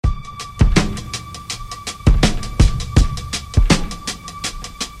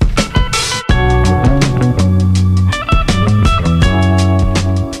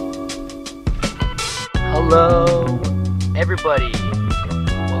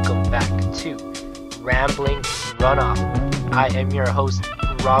to Rambling Runoff. I am your host,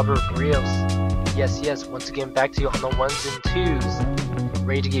 Robert Rios. Yes, once again back to you on the ones and twos.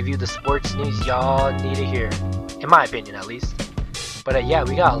 Ready to give you the sports news y'all need to hear. In my opinion, at least. But yeah,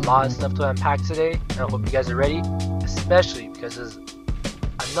 we got a lot of stuff to unpack today, and I hope you guys are ready, especially because there's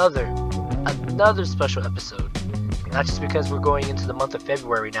another special episode. Not just because we're going into the month of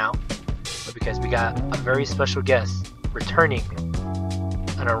February now, but because we got a very special guest returning,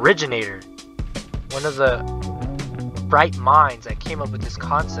 an originator, one of the bright minds that came up with this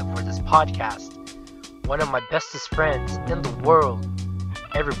concept for this podcast, one of my bestest friends in the world.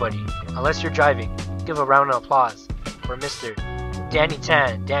 Everybody, unless you're driving, give a round of applause for Mr. Danny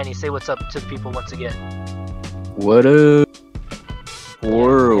Tan. Danny, say what's up to the people once again. What up,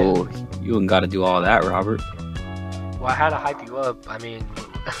 world? Yeah. You ain't got to do all that, Robert. Well, I had to hype you up. I mean,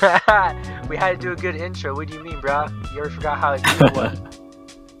 we had to do a good intro. What do you mean, bro? You already forgot how it was.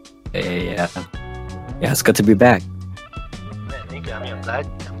 Yeah, it's good to be back. Man, thank you. I mean,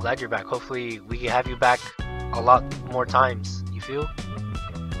 I'm glad you're back. Hopefully, we can have you back a lot more times. You feel?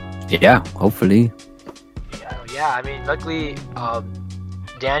 Yeah, hopefully. Yeah. I mean, luckily,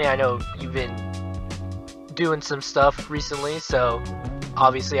 Danny, I know you've been doing some stuff recently, so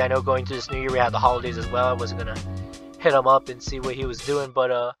obviously, I know going through this new year, we had the holidays as well. I wasn't gonna hit him up and see what he was doing,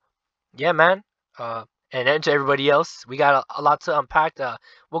 but yeah, man. And then to everybody else, we got a lot to unpack.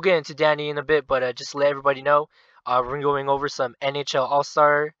 We'll get into Danny in a bit, but just to let everybody know, we're going over some NHL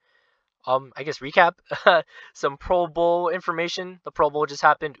All-Star, I guess recap, some Pro Bowl information. The Pro Bowl just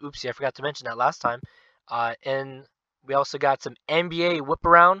happened. Oopsie, I forgot to mention that last time. And we also got some NBA whip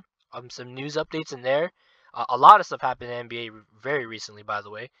around, some news updates in there. A lot of stuff happened in NBA very recently, by the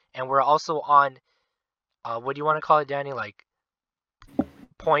way. And we're also on, what do you want to call it, Danny? Like,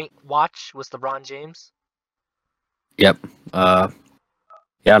 point watch with LeBron James? Yep. Yeah,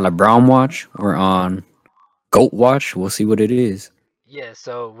 LeBron watch. We're on GOAT watch. We'll see what it is. Yeah,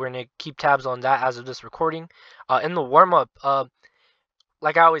 so we're going to keep tabs on that as of this recording. In the warm-up,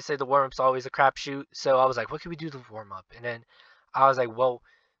 like I always say, the warm-up's always a crapshoot. So I was like, what can we do to warm-up? And then I was like, well,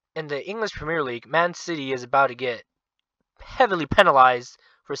 in the English Premier League, Man City is about to get heavily penalized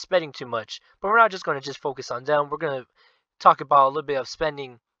for spending too much. But we're not just going to just focus on them. We're going to talk about a little bit of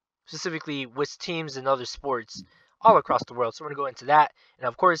spending, specifically with teams and other sports all across the world. So we're going to go into that. And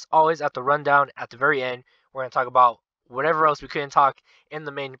of course, always at the rundown at the very end, we're going to talk about whatever else we couldn't talk in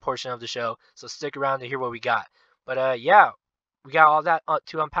the main portion of the show. So stick around to hear what we got. But yeah, we got all that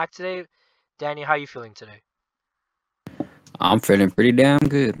to unpack today. Danny, how you feeling today? I'm feeling pretty damn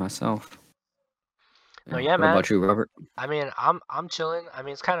good myself. No, yeah, man. What about you, Robert? I mean, I'm chilling. I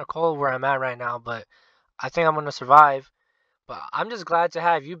mean, it's kind of cold where I'm at right now, but I think I'm gonna survive. But I'm just glad to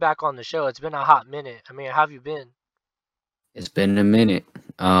have you back on the show. It's been a hot minute. I mean, how have you been? It's been a minute.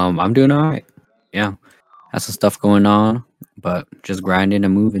 I'm doing all right. Yeah, has some stuff going on, but just grinding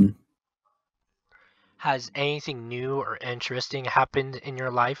and moving. Has anything new or interesting happened in your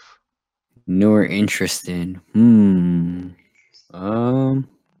life? New or interesting?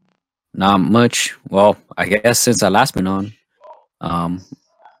 Not much. Well, I guess since I last been on,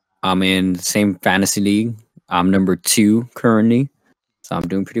 I'm in the same fantasy league. I'm number 2 currently, so I'm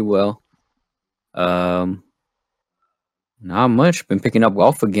doing pretty well. Not much. Been picking up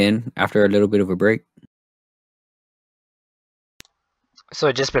golf again after a little bit of a break. So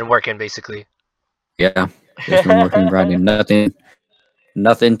it just been working, basically. Yeah, just been working, grinding.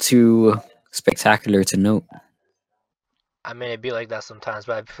 Nothing too spectacular to note. I mean, it'd be like that sometimes,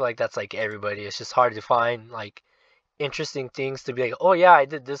 but I feel like that's like everybody. It's just hard to find like interesting things to be like, oh yeah, I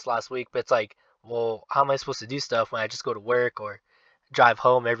did this last week, but it's like, well, how am I supposed to do stuff when I just go to work or drive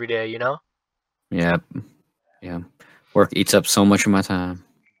home every day, you know? Yeah. Work eats up so much of my time.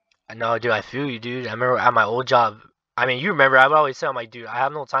 I know, dude. I feel you, dude. I remember at my old job. I mean, you remember? I would always say, I'm like, dude, I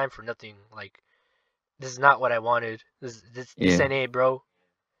have no time for nothing. Like, this is not what I wanted. This ain't it, bro.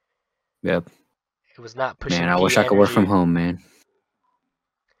 Yep. It was not pushing. Man, I wish I could work from home, man.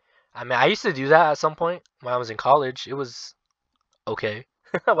 I mean, I used to do that at some point when I was in college. It was okay.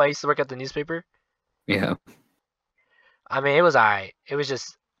 When I used to work at the newspaper. Yeah. I mean, it was alright. It was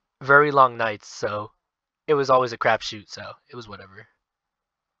just very long nights, so it was always a crapshoot. So it was whatever.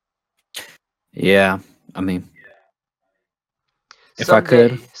 Yeah, I mean, if I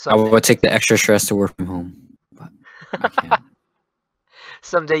could, I would take the extra stress to work from home, but I can't.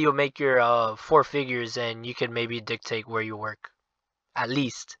 Someday you'll make your 4 figures and you can maybe dictate where you work, at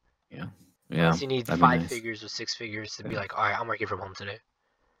least. Yeah. Unless you need 5 figures or 6 figures to be like, all right, I'm working from home today.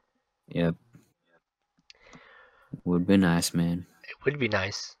 Yep. Would be nice, man. It would be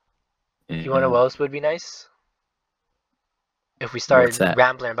nice. Yeah. You want to know what else would be nice? if we What's started that?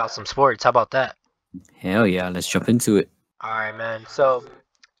 rambling about some sports. How about that? Hell yeah, let's jump into it. All right, man. So,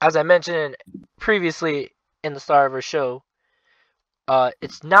 as I mentioned previously in the start of our show,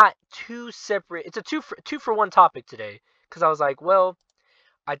 it's not two separate. It's a two for one topic today. Because I was like, well,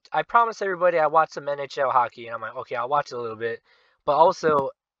 I promised everybody I watched some NHL hockey, and I'm like, okay, I'll watch it a little bit. But also,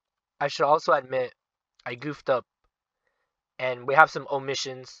 I should also admit, I goofed up, and we have some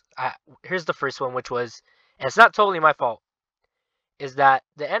omissions. Here's the first one, which was, and it's not totally my fault, is that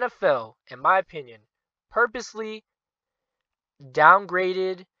the NFL, in my opinion, purposely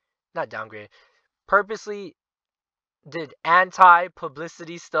downgraded, not downgraded, purposely did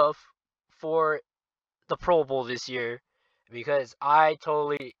anti-publicity stuff for the Pro Bowl this year because I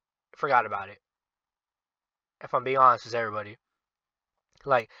totally forgot about it. If I'm being honest with everybody,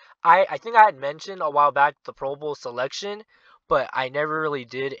 like I think I had mentioned a while back the Pro Bowl selection, but I never really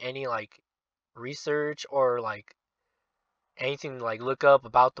did any like research or like anything like look up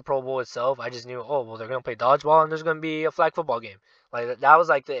about the Pro Bowl itself. I just knew, oh well, they're gonna play dodgeball and there's gonna be a flag football game. Like that was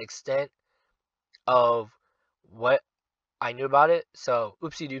like the extent of what I knew about it. So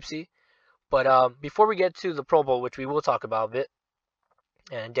oopsie doopsie. But before we get to the Pro Bowl, which we will talk about a bit,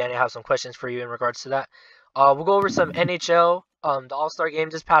 and Danny, I have some questions for you in regards to that. We'll go over some NHL. The All Star game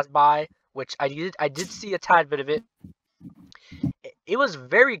just passed by, which I did see a tad bit of it. It was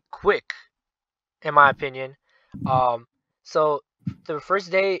very quick, in my opinion. So the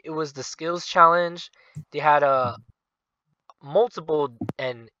first day it was the skills challenge. They had multiple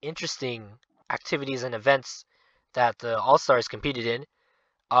and interesting activities and events that the All Stars competed in.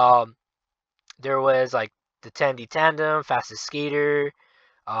 Um, there was like the Tandy Tandem, fastest skater,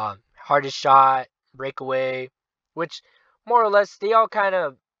 hardest shot, breakaway, which more or less they all kind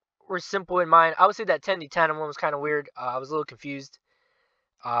of were simple in mind. I would say that Tandy Tandem one was kind of weird. I was a little confused.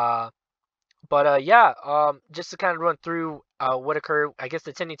 Uh, but yeah, just to kind of run through what occurred. I guess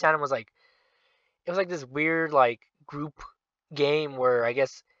the Tandy Tandem was like it was like this weird like group game where I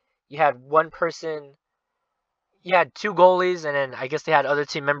guess you had one person, you had two goalies, and then I guess they had other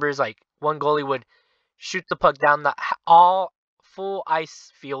team members. Like one goalie would shoot the puck down the all full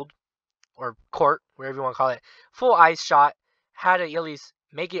ice field or court, whatever you want to call it, full ice shot, had to at least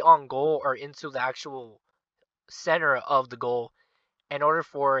make it on goal or into the actual center of the goal in order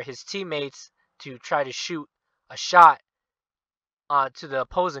for his teammates to try to shoot a shot to the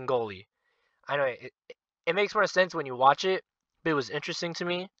opposing goalie. I know it makes more sense when you watch it, but it was interesting to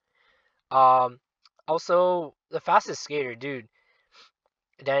me. Um, Also, the fastest skater, dude.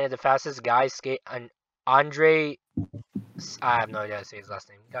 Danny, the fastest guy skate, and Andre. I have no idea how to say his last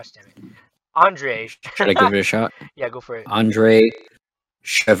name. Gosh damn it, Andre. Should I give it a shot? Yeah, go for it. Andre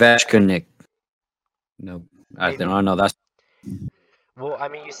Shevchkonik. No, I Maybe. don't know. That's Well, I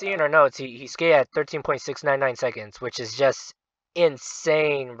mean, you see in our notes, he skated at 13.699 seconds, which is just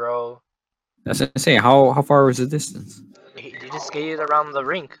insane, bro. that's insane. How far was the distance? He just skated around the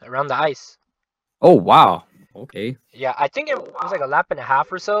rink, around the ice. Oh wow. Okay. Yeah, I think it was like a lap and a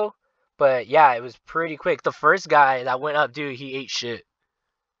half or so. But yeah, it was pretty quick. The first guy that went up, dude, he ate shit.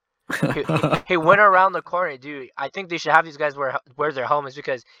 He went around the corner, dude. I think they should have these guys wear their helmets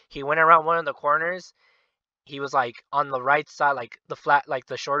because he went around one of the corners. He was like on the right side, like the flat, like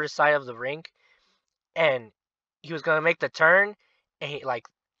the shorter side of the rink, and he was gonna make the turn, and he like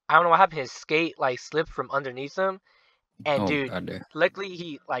I don't know what happened. His skate like slipped from underneath him, and Oh dude, god damn. luckily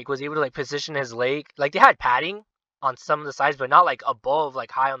he like was able to like position his leg. Like they had padding on some of the sides, but not like above,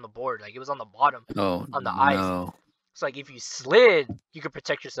 like high on the board. Like it was on the bottom Oh on the ice. no. So like if you slid, you could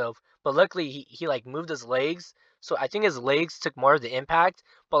protect yourself. But luckily he like moved his legs. So I think his legs took more of the impact.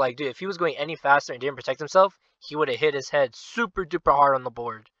 But like dude, if he was going any faster and didn't protect himself, he would have hit his head super duper hard on the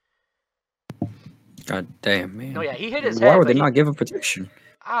board. God damn, man. No, yeah, he hit his Why head, would but they not give him protection?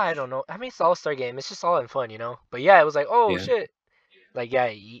 I don't know. I mean, it's an all-star game. It's just all in fun, you know. But yeah, it was like, oh Yeah. shit, like yeah,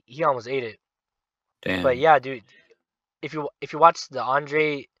 he almost ate it. Damn. But yeah, dude, if you watch the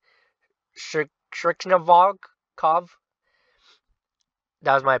Andre Shirknavog,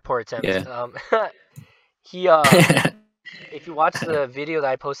 that was my poor attempt. Yeah. He if you watch the video that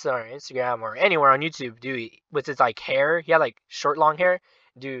I posted on Instagram or anywhere on YouTube, dude, with his like hair, he had like short long hair,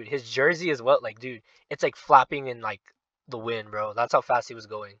 dude. His jersey is what, like, dude, it's like flapping in like the wind, bro. That's how fast he was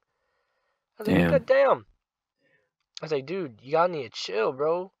going. I was like, Damn. God damn. I was like, dude, you gotta need to chill,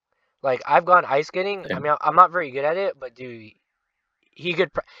 bro. Like I've gone ice skating. I Damn. mean, I'm not very good at it, but dude, he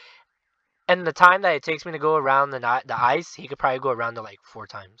could. And the time that it takes me to go around the ice, he could probably go around it like 4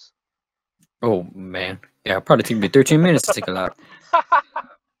 times. Oh man. Yeah, it'll probably take me 13 minutes to take a lap.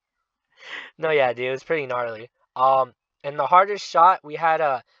 No, yeah, dude, it was pretty gnarly. And the hardest shot we had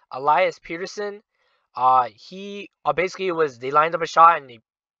Elias Peterson. He basically they lined up a shot and he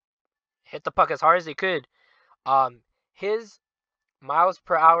hit the puck as hard as they could. His miles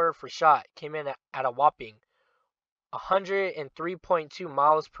per hour for shot came in at a whopping 103.2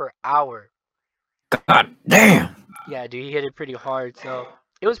 miles per hour. God damn. Yeah, dude, he hit it pretty hard, so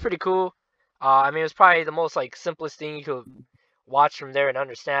it was pretty cool. I mean, it was probably the most like simplest thing you could watch from there and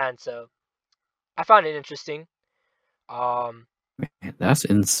understand. So I found it interesting. Um, Man, that's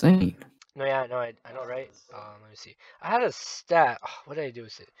insane. no, yeah, no, I know, right? Let me see. I had a stat. Oh, what did I do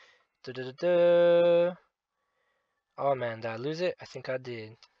with it? Da-da-da-da. Oh man, did I lose it? I think I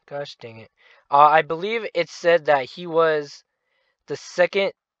did. Gosh dang it. I believe it said that he was the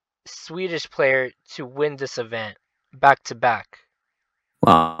second Swedish player to win this event back to back.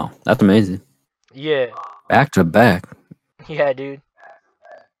 Wow, that's amazing. Yeah, Back to back. yeah, dude.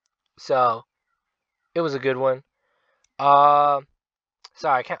 So it was a good one. Um,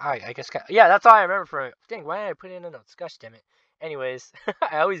 sorry, I can't. I guess. Yeah, that's all I remember from it. Dang, why did I put it in the notes? Gosh damn it. Anyways,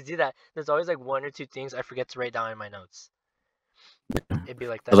 I always do that. There's always like one or two things I forget to write down in my notes. It'd be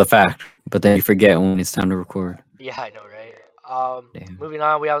like For the that. fact, but then you forget when it's time to record. Yeah, I know, right? Damn. Moving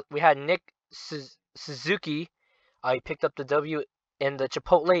on, we had Nick Suzuki. He picked up the W in the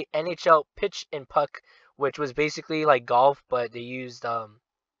Chipotle NHL pitch and puck, which was basically like golf, but they used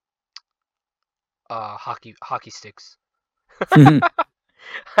hockey sticks. I know,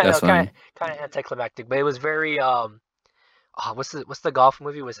 That's funny. kind of anticlimactic, but it was very what's the golf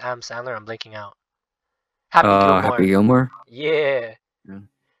movie with Adam Sandler? I'm blanking out. Happy Gilmore. Happy Gilmore. Yeah. Yeah.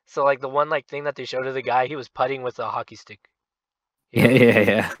 So like the one like thing that they showed of the guy, he was putting with a hockey stick.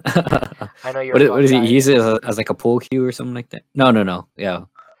 Yeah. I know you're. What is he? He uses it as like a pool cue or something like that. No. Yeah,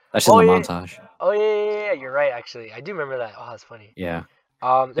 that's just Oh, the yeah. montage. Oh yeah. You're right. Actually, I do remember that. Oh, that's funny. Yeah. There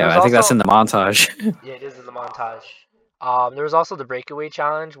was I think that's also- in the montage. Yeah, it is in the montage. There was also the breakaway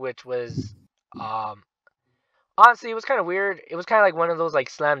challenge, which was honestly, it was kind of weird. It was kind of like one of those like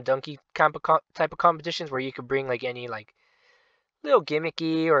slam dunky type of competitions where you could bring like any like little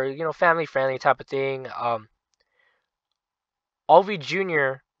gimmicky or family friendly type of thing. Alvy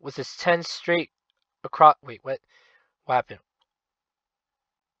Jr. with his 10 straight across. Wait, what? What happened?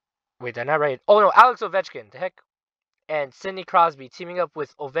 Wait, they're not right. Oh no, Alex Ovechkin. The heck? And Sidney Crosby teaming up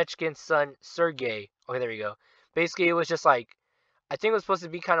with Ovechkin's son Sergey. Okay, there we go. Basically, it was just like I think it was supposed to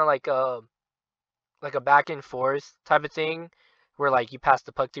be kind of like a back and forth type of thing, where like you pass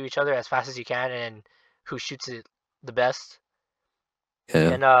the puck to each other as fast as you can, and who shoots it the best.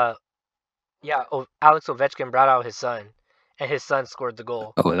 Yeah. And yeah, Alex Ovechkin brought out his son, and his son scored the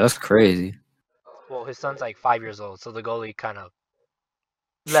goal. Oh, that's crazy. Well, his son's like 5 years old, so the goalie kind of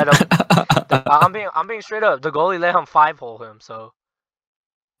let him. I'm being straight up. The goalie let him 5-hole him, so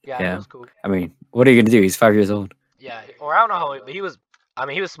yeah, it was cool. I mean, what are you gonna do? He's 5 years old. Yeah, or I don't know how, but he was. I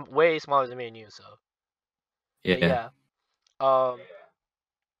mean, he was way smaller than me and you, so. Yeah. But yeah.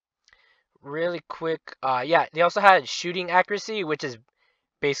 Really quick. Yeah, they also had shooting accuracy, which is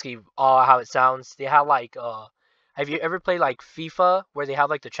basically all how it sounds. They had like have you ever played like FIFA where they have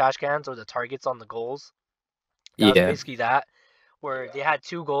like the trash cans or the targets on the goals? That was basically that, where they had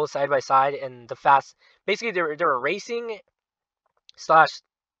two goals side by side and basically they were racing slash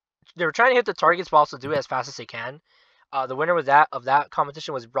they were trying to hit the targets but also do it as fast as they can. The winner of that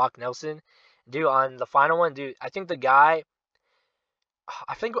competition was Brock Nelson. Dude, on the final one, dude, I think technically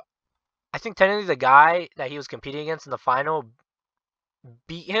the guy that he was competing against in the final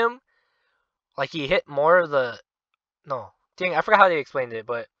beat him. Like he hit more of the dang, I forgot how they explained it,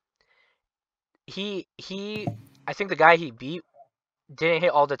 but he I think the guy he beat didn't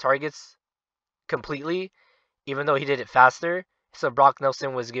hit all the targets completely, even though he did it faster. So Brock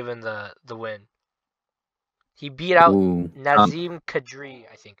Nelson was given the win. He beat out Nazem Kadri,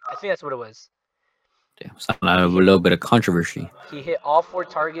 I think. I think that's what it was. Damn, sound like a little bit of controversy. He hit all 4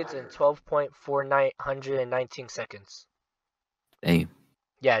 targets in 12.4919 seconds. Damn.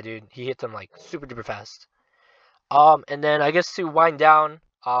 Yeah, dude, he hit them like super duper fast. And then I guess to wind down,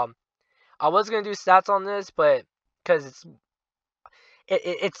 I was gonna do stats on this, but because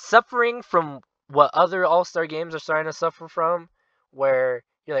it's suffering from what other All-Star games are starting to suffer from, where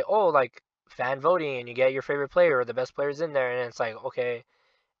you're like, oh, like fan voting, and you get your favorite player or the best players in there, and it's like, okay,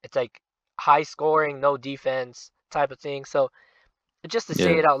 it's like high scoring, no defense type of thing. So just to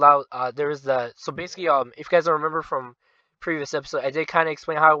say it out loud, so basically, if you guys don't remember from previous episode, I did kind of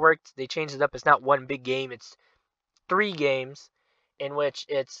explain how it worked. They changed it up. It's not one big game. It's 3 games in which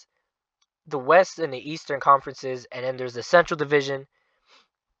it's the West and the Eastern conferences, and then there's the Central Division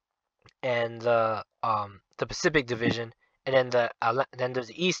and the Pacific Division, and then then there's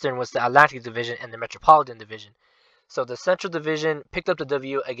the Eastern was the Atlantic Division and the Metropolitan Division. So the Central Division picked up the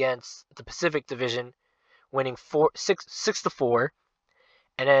W against the Pacific Division, winning 6-4,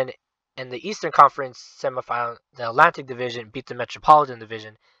 and then in the Eastern Conference semifinal, the Atlantic Division beat the Metropolitan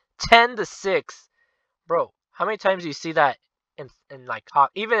Division 10-6. Bro, how many times do you see that in like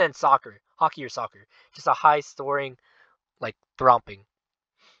even in hockey or soccer, just a high scoring like thromping.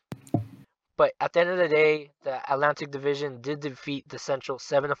 But at the end of the day, the Atlantic Division did defeat the Central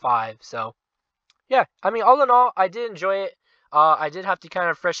 7-5. So yeah, I mean, all in all, I did enjoy it. I did have to kind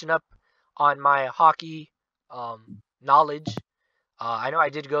of freshen up on my hockey knowledge. I know I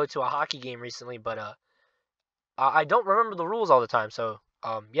did go to a hockey game recently, but I don't remember the rules all the time. So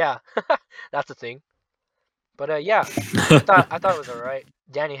yeah, that's the thing. But yeah, I thought it was alright.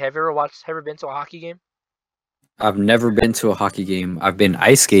 Danny, have you ever been to a hockey game? I've never been to a hockey game. I've been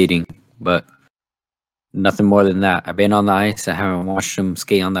ice skating, but nothing more than that. I've been on the ice. I haven't watched them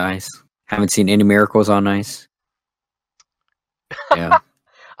skate on the ice. Haven't seen any miracles on ice. Yeah.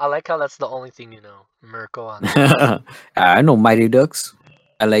 I like how that's the only thing you know. Miracle on. I know Mighty Ducks,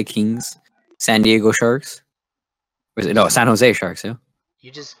 LA Kings, San Diego Sharks. Was it, no, San Jose Sharks, yeah? You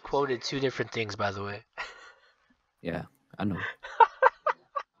just quoted two different things, by the way. Yeah, I know.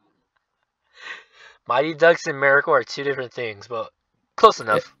 Mighty Ducks and Miracle are two different things, but close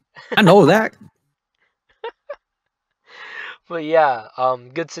enough. I know that. But yeah,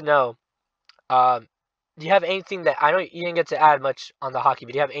 good to know. Do you have anything that I know you didn't get to add much on the hockey,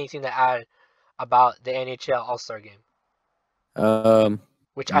 but do you have anything to add about the NHL All Star Game,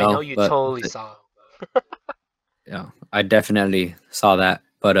 which I know No, you but totally saw? yeah, I definitely saw that.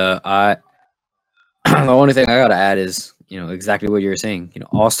 But I the only thing I gotta add is exactly what you're saying.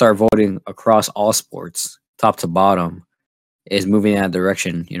 All-star voting across all sports, top to bottom, is moving in that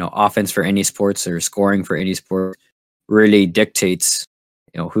direction. Offense for any sports or scoring for any sport really dictates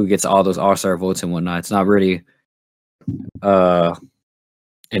who gets all those all-star votes and whatnot. It's not really an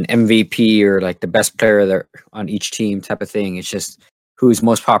MVP or like the best player there on each team type of thing. It's just who's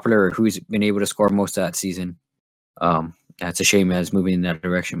most popular or who's been able to score most that season. That's a shame that it's moving in that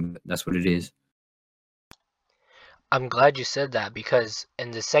direction, but that's what it is. I'm glad you said that because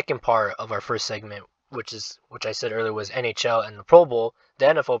in the second part of our first segment, which I said earlier was NHL and the Pro Bowl, the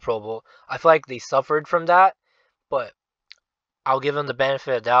NFL Pro Bowl, I feel like they suffered from that, but I'll give them the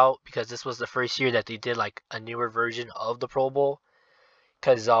benefit of doubt because this was the first year that they did like a newer version of the Pro Bowl.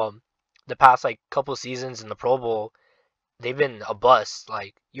 Because the past like couple seasons in the Pro Bowl, they've been a bust.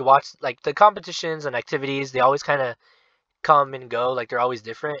 Like you watch like the competitions and activities, they always kind of come and go. Like they're always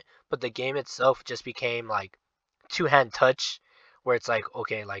different, but the game itself just became like two-hand touch, where it's like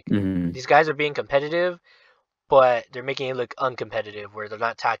okay, like Hmm. these guys are being competitive, but they're making it look uncompetitive, where they're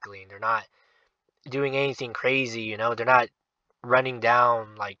not tackling, they're not doing anything crazy. They're not running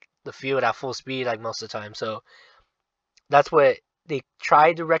down like the field at full speed like most of the time. So that's what they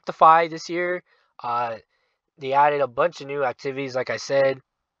tried to rectify this year. Uh, they added a bunch of new activities, like I said,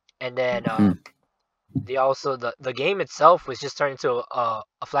 and then they also the game itself was just turned into a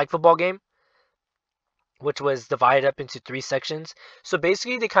flag football game, which was divided up into three sections. So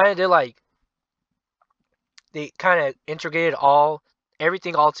basically, they kind of integrated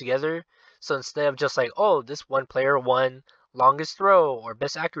everything all together. So instead of just like, oh, this one player won longest throw or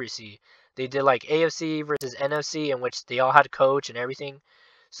best accuracy, they did like AFC versus NFC, in which they all had a coach and everything.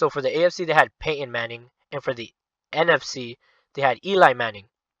 So for the AFC, they had Peyton Manning, and for the NFC, they had Eli Manning,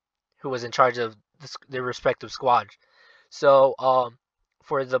 who was in charge of their respective squads. So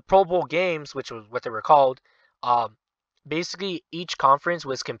for the Pro Bowl games, which was what they were called, um, basically each conference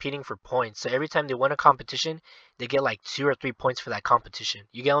was competing for points. So every time they won a competition, they get like 2 or 3 points for that competition.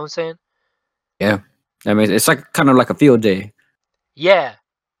 You get what I'm saying? Yeah, I mean it's like kind of like a field day. Yeah.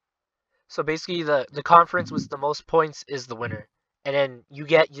 So basically, the conference with the most points is the winner, and then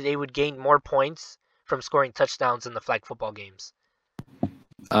they would gain more points from scoring touchdowns in the flag football games.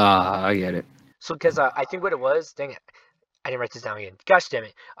 I get it. So because I think what it was, dang it, I didn't write this down again. Gosh damn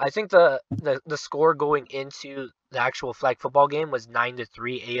it! I think the score going into the actual flag football game was 9-3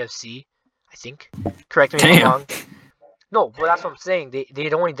 AFC. I think. Correct me if I'm Damn. wrong. No, but that's what I'm saying.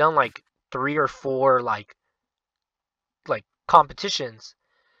 They'd only done like 3 or 4 like competitions.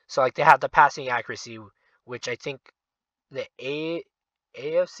 So like they had the passing accuracy, which I think the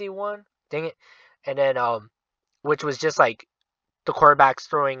AFC won. Dang it! And then which was just like the quarterbacks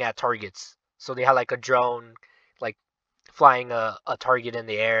throwing at targets. So they had like a drone, like flying a target in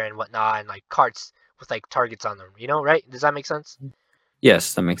the air and whatnot, and like carts with like targets on them. Right? Does that make sense?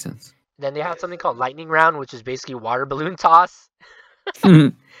 Yes, that makes sense. Then they had something called lightning round, which is basically water balloon toss,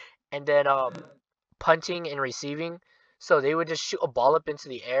 and then punting and receiving. So they would just shoot a ball up into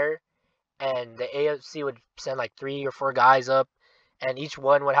the air, and the AFC would send like 3 or 4 guys up, and each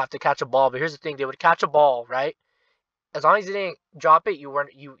one would have to catch a ball. But here's the thing: they would catch a ball, right? As long as you didn't drop it, you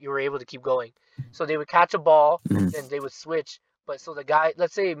were able to keep going. So they would catch a ball, Mhm. then they would switch. But so the guy,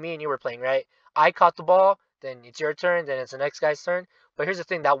 let's say me and you were playing, right? I caught the ball, then it's your turn, then it's the next guy's turn. But here's the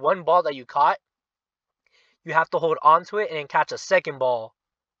thing: that one ball that you caught, you have to hold on to it and then catch a second ball.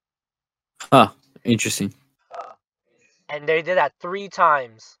 Huh. Interesting. And they did that 3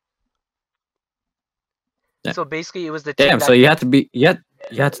 times. Yeah. So basically, it was the team Damn. that. So you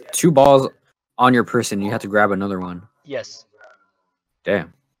had 2 balls on your person. You had to grab another one. Yes.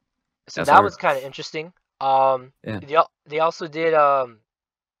 Damn. So That's that hard. was kind of interesting. Yeah. They also did well,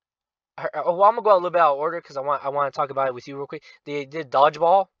 I'm gonna go a little bit out of order because I want to talk about it with you real quick. They did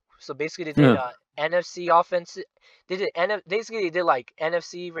dodgeball. So basically, they did Yeah. NFC offense. They did basically they did like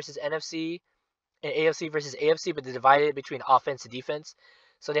NFC versus NFC and AFC versus AFC, but they divided it between offense and defense.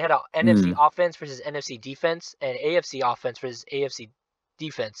 So they had a NFC Hmm. offense versus NFC defense and AFC offense versus AFC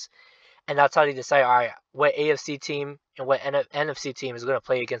defense, and that's how they decide, all right, what AFC team and what NFC team is going to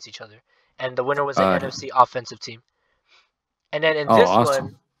play against each other, and the winner was the NFC offensive team. And then in Oh, this one,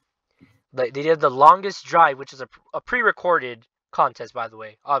 awesome. they did the longest drive, which is a pre-recorded contest, by the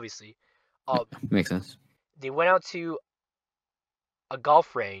way, obviously. Makes sense. They went out to a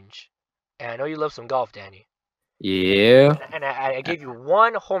golf range, and I know you love some golf, Danny. Yeah. And I gave you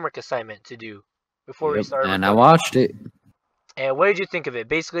one homework assignment to do before we Yep. started And I recording. watched it. And what did you think of it?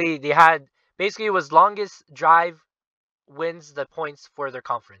 Basically, it was longest drive wins the points for their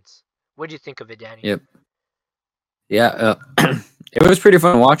conference. What did you think of it, Danny? Yep. Yeah. It was pretty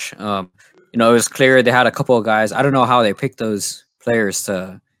fun to watch. It was clear they had a couple of guys. I don't know how they picked those players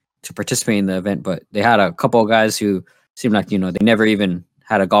to participate in the event, but they had a couple of guys who seemed like they never even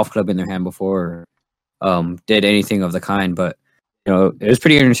had a golf club in their hand before, or did anything of the kind. But it was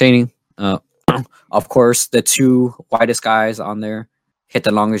pretty entertaining. Of course, the 2 widest guys on there hit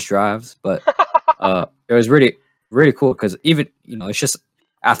the longest drives, but it was really really cool because even it's just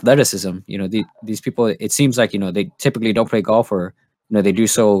athleticism. These people. It seems like they typically don't play golf, or they do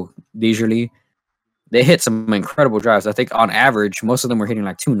so leisurely. They hit some incredible drives. I think on average, most of them were hitting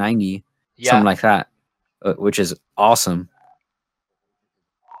like 290, something Yeah. like that, which is awesome.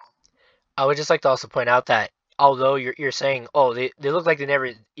 I would just like to also point out that although you're saying, oh, they look like they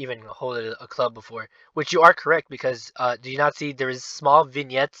never even hold a club before, which you are correct because do you not see there is small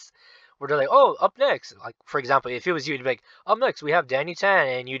vignettes where they're like, oh, up next, like for example, if it was you, you'd be like, up next we have Danny Tan,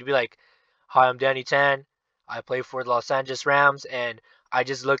 and you'd be like, hi, I'm Danny Tan, I play for the Los Angeles Rams, and I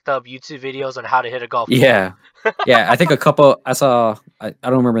just looked up YouTube videos on how to hit a golf ball. Yeah, yeah. I think a couple. I saw. I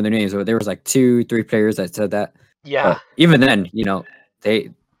don't remember their names, but there was like 2, 3 players that said that. Yeah. But even then, they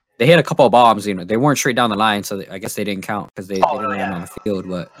they hit a couple of bombs. They weren't straight down the line, so I guess they didn't count because they Oh didn't no, land yeah. on the field.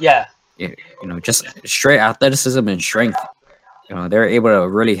 But Yeah. just straight athleticism and strength. They're able to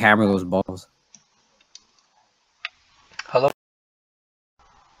really hammer those balls. Hello.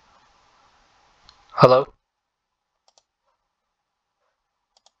 Hello.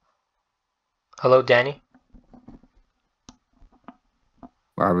 Hello, Danny.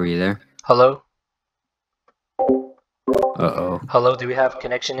 Robert, you there? Hello. Uh-oh. Hello. Do we have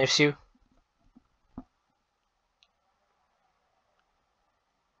connection issue?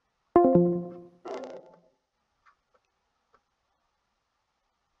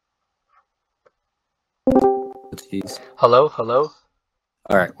 Jeez. Hello. Hello.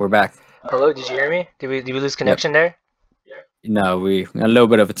 All right, we're back. Hello. Did you hear me? Did we lose connection there? No, we had a little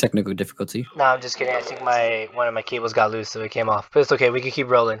bit of a technical difficulty. No, I'm just kidding. I think one of my cables got loose, so it came off. But it's okay. We can keep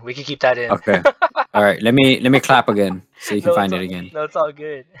rolling. We can keep that in. Okay. All right, let me clap again so you can No, find it's it all, again. no, it's all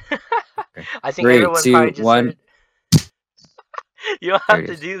good. Okay. I think 3, everyone 2, probably just 1. heard. You don't There have it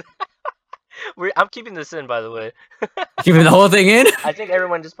to is. do that. I'm keeping this in, by the way. Keeping the whole thing in? I think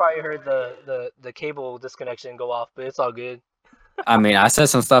everyone just probably heard the cable disconnection go off, but it's all good. I mean, I said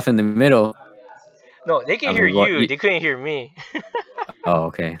some stuff in the middle. No, they can I hear mean, what? you. They couldn't hear me. Oh,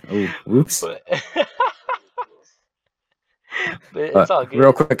 okay. Ooh, whoops. But but it's all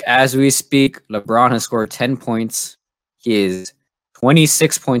Real good. quick, as we speak, LeBron has scored 10 points. He is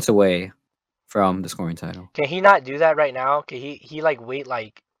 26 points away from the scoring title. Can he not do that right now? Can he like wait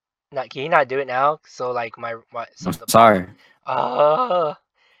like not can he not do it now? So like my I'm sorry. Uh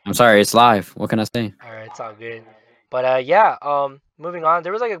I'm sorry. It's live. What can I say? Alright, it's all good. But yeah, moving on.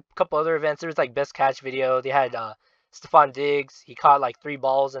 There was like a couple other events. There was like best catch video. They had Stephon Diggs. He caught like 3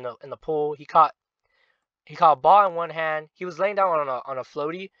 balls in the pool. He caught a ball in one hand. He was laying down on a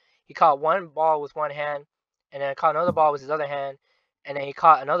floaty. He caught one ball with one hand, and then caught another ball with his other hand, and then he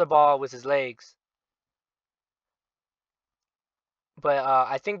caught another ball with his legs. But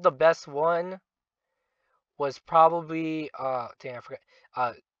I think the best one was probably dang, I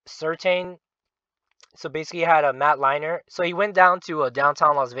forgot. Certain. So basically, he had a Matt Liner. So he went down to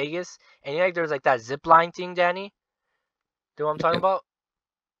downtown Las Vegas, and there was like that zip line thing, Danny. Do you know what I'm talking Yeah. about?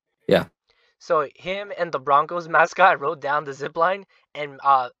 Yeah. So him and the Broncos mascot rode down the zip line, and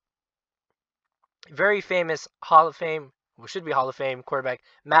very famous Hall of Fame, well, should be Hall of Fame quarterback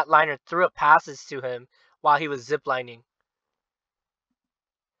Matt Liner threw up passes to him while he was ziplining.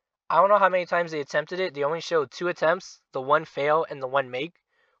 I don't know how many times they attempted it. They only showed 2 attempts, the one fail and the one make,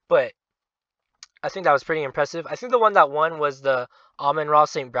 but I think that was pretty impressive. I think the one that won was the Amon-Ra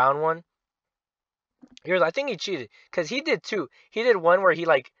St. Brown one. I think he cheated because he did two. He did one where he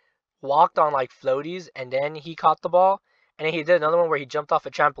like walked on like floaties and then he caught the ball, and then he did another one where he jumped off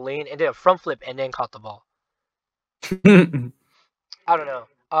a trampoline and did a front flip and then caught the ball. I don't know.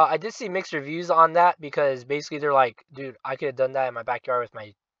 I did see mixed reviews on that because basically they're like, dude, I could have done that in my backyard with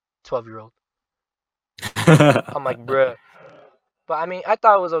my 12-year-old. I'm like, bruh. But I mean, I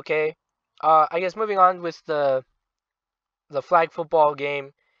thought it was okay. I guess moving on with the flag football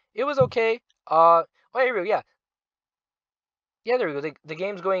game, it was okay. Oh, here we go. Yeah, yeah, there we go. The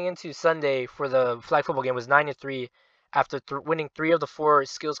game's going into Sunday for the flag football game was 9-3 after winning 3 of the 4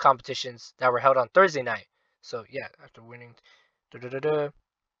 skills competitions that were held on Thursday night. So yeah, after winning, yeah,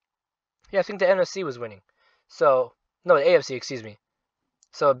 I think the NFC was winning. So no, the AFC, excuse me.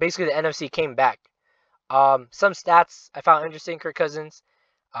 So basically, the NFC came back. Some stats I found interesting. Kirk Cousins,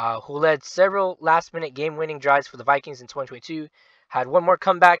 who led several last-minute game-winning drives for the Vikings in 2022, had one more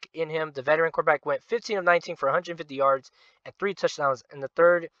comeback in him. The veteran quarterback went 15 of 19 for 150 yards and 3 touchdowns in the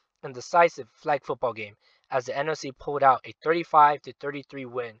third and decisive flag football game as the NFC pulled out a 35-33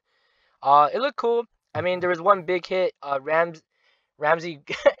 win. It looked cool. I mean, there was one big hit. Ramsey,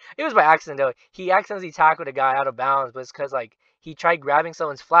 it was by accident though. He accidentally tackled a guy out of bounds, but it's because like he tried grabbing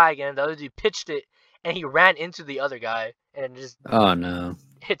someone's flag and the other dude pitched it and he ran into the other guy and it just Oh no.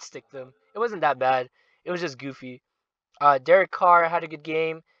 hit stick them. It wasn't that bad. It was just goofy. Derek Carr had a good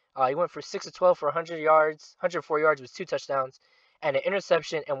game. He went for 6 of 12 for 100 yards, 104 yards with 2 touchdowns and an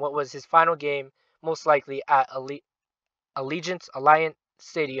interception in what was his final game, most likely at Alliance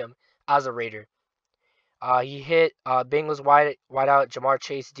Stadium as a Raider. He hit Bengals wideout Jamar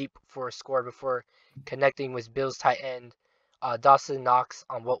Chase deep for a score before connecting with Bills tight end Dawson Knox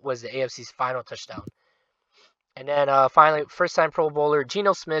on what was the AFC's final touchdown. And then finally, first-time Pro Bowler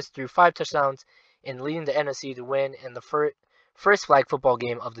Geno Smith threw 5 touchdowns in leading the NFC to win in the first flag football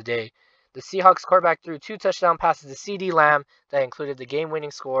game of the day. The Seahawks quarterback threw 2 touchdown passes to CeeDee Lamb that included the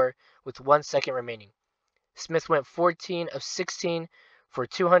game-winning score with 1 second remaining. Smith went 14 of 16 for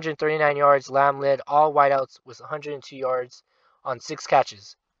 239 yards. Lamb led all wideouts with 102 yards on 6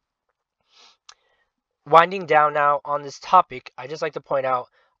 catches. Winding down now on this topic, I just like to point out,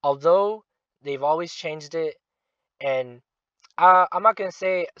 although they've always changed it, and I'm not going to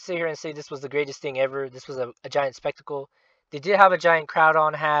sit here and say this was the greatest thing ever. This was a giant spectacle. They did have a giant crowd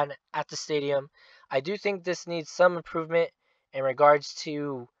on hand at the stadium. I do think this needs some improvement in regards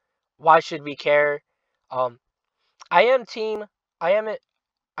to why should we care. I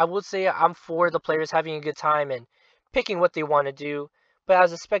would say I'm for the players having a good time and picking what they want to do. But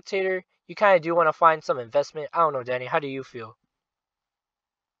as a spectator, you kind of do want to find some investment. I don't know, Danny. How do you feel?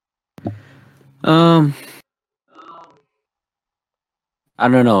 I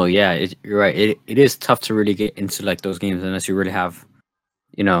don't know. Yeah, you're right. It is tough to really get into like those games unless you really have,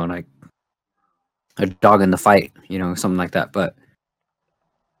 like a dog in the fight, something like that. But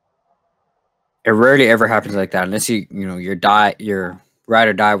it rarely ever happens like that unless you're ride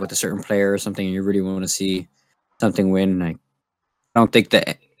or die with a certain player or something, and you really want to see something win. Like, I don't think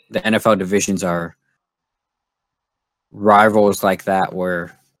the NFL divisions are rivals like that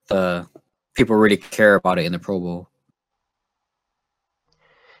where the people really care about it in the Pro Bowl.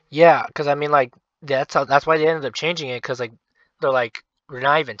 Yeah, because I mean, like that's why they ended up changing it. Because like they're like we're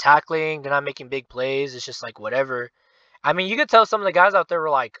not even tackling, they're not making big plays. It's just like whatever. I mean, you could tell some of the guys out there were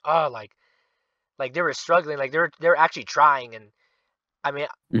like, oh, like they were struggling, like they're actually trying. And I mean,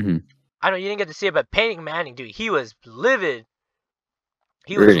 Mm-hmm. I know you didn't get to see it, but Peyton Manning, dude, he was livid.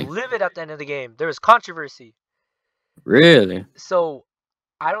 He was Really, livid at the end of the game. There was controversy. really. So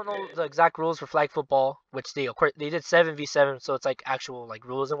I don't know the exact rules for flag football, which they of course they did 7v7, so it's like actual like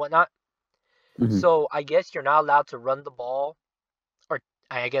rules and whatnot. Mm-hmm. So I guess you're not allowed to run the ball, or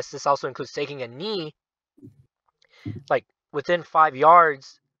I guess this also includes taking a knee, like within 5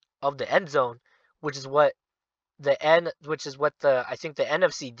 yards of the end zone, which is what the I think the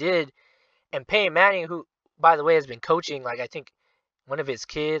NFC did. And Peyton Manning, who by the way has been coaching, like I think one of his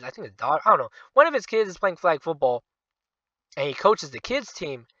kids, I think his daughter, I don't know, one of his kids is playing flag football, and he coaches the kids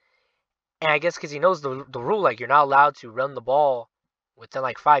team. And I guess because he knows the rule, like you're not allowed to run the ball within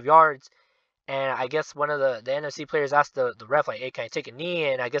like 5 yards. And I guess one of the NFC players asked the ref like, "Hey, can I take a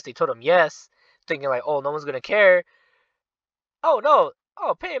knee?" And I guess they told him yes, thinking like, "Oh, no one's gonna care." Oh no!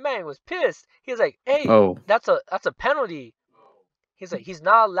 Oh, Peyton Manning was pissed. He was like, "Hey, Oh, that's a penalty." He's like, he's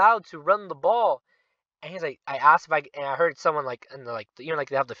not allowed to run the ball. And he's like, I asked if and I heard someone like, in the, like, like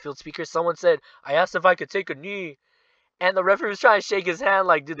they have the field speakers. Someone said, I asked if I could take a knee, and the referee was trying to shake his hand,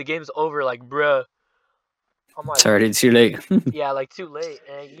 like, dude, the game's over, like, bruh. I'm it's like, already too late. yeah, like too late,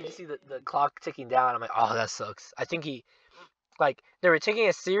 and you see the clock ticking down. I'm like, oh, that sucks. I think they were taking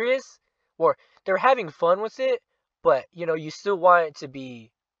it serious, or they were having fun with it, but you still want it to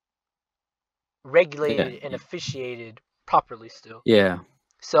be Yeah, regulated and officiated properly still. yeah.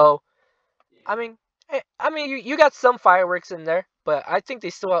 So, I mean, you got some fireworks in there, but I think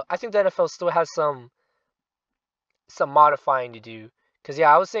I think the NFL still has some modifying to do. Cause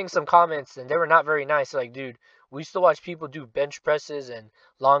yeah, I was seeing some comments and they were not very nice. Like, dude, we used to watch people do bench presses and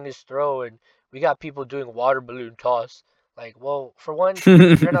longest throw, and we got people doing water balloon toss. Like, well, for one,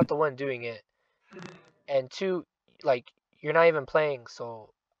 you're not the one doing it, and two, like, you're not even playing, so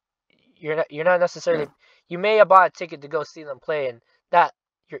you're not necessarily. You may have bought a ticket to go see them play, and that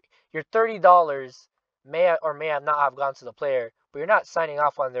your $30 may or may have not have gone to the player, but you're not signing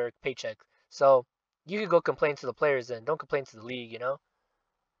off on their paycheck. So you could go complain to the players then. Don't complain to the league.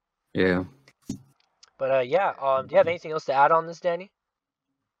 Yeah. But yeah, do you have anything else to add on this, Danny?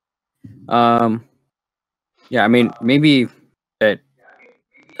 Um. Yeah. I mean, maybe that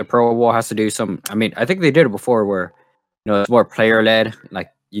the Pro Bowl has to do some. I mean, I think they did it before, where it's more player led.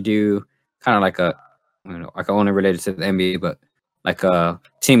 Like you do kind of like like only related to the NBA, but like a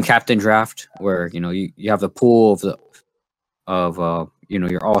team captain draft, where you have the pool of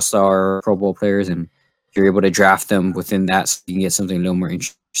your All Star Pro Bowl players, and you're able to draft them within that, so you can get something a little more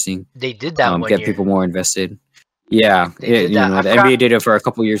interesting. They did that one Get year. people more invested. Yeah, They did that. the NBA did it for a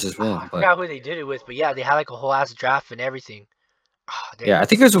couple years as well. I forgot who they did it with, but yeah, they had like a whole ass draft and everything. Yeah, I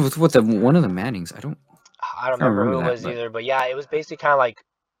think it was with one of the Mannings. I don't remember who it that, was but either, but yeah, it was basically kind of like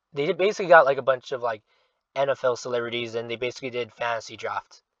they basically got like a bunch of like NFL celebrities, and they basically did fantasy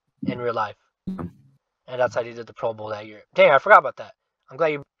draft in real life, Yeah. and that's how they did the Pro Bowl that year. Dang, I forgot about that. I'm glad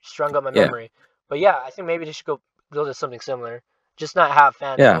you strung up my Yeah. memory. But yeah, I think maybe they should go to something similar, just not have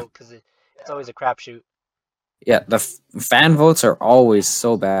fans Yeah. vote, because it's always a crapshoot. Yeah, the fan votes are always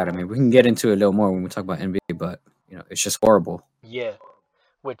so bad. I mean, we can get into it a little more when we talk about NBA, but it's just horrible. Yeah,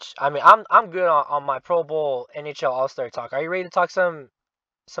 which I mean, I'm good on my Pro Bowl NHL All Star talk. Are you ready to talk some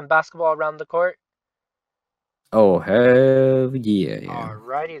basketball around the court? Oh hell yeah!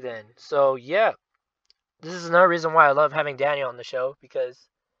 Alrighty then. So yeah, this is another reason why I love having Danny on the show, because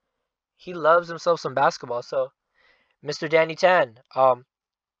he loves himself some basketball. So, Mr. Danny Tan,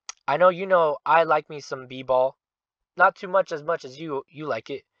 I know I like me some b-ball, not too much as you like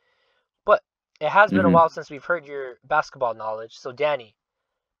it, but it has been a Mhm. while since we've heard your basketball knowledge. So, Danny,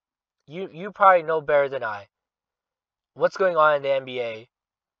 you probably know better than I what's going on in the NBA,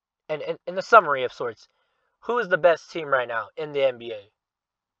 and in the summary of sorts, who is the best team right now in the NBA?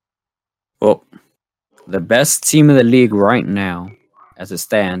 Well, the best team in the league right now, as it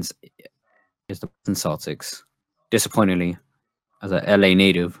stands, is the Boston Celtics. Disappointingly, as a LA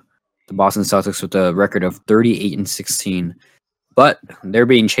native, the Boston Celtics with a record of 38-16, but they're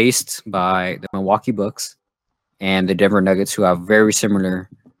being chased by the Milwaukee Bucks and the Denver Nuggets, who have very similar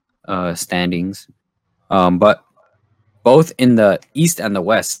standings. But both in the East and the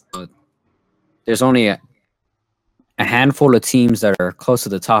West, there's only a handful of teams that are close to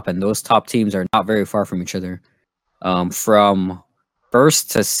the top, and those top teams are not very far from each other. From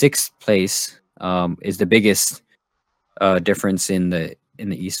first to sixth place is the biggest difference in the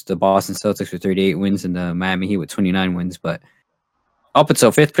East. The Boston Celtics with 38 wins and the Miami Heat with 29 wins. But up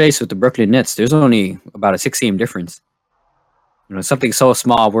until fifth place with the Brooklyn Nets, there's only about a 6-game difference. Something so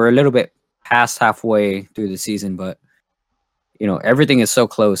small. We're a little bit past halfway through the season, but everything is so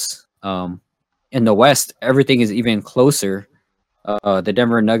close. In the West, everything is even closer. The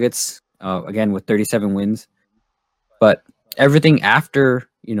Denver Nuggets, again with 37 wins, but everything after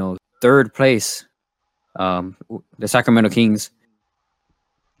third place, the Sacramento Kings,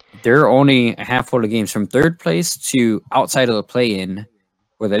 they're only a handful of games from third place to outside of the play-in,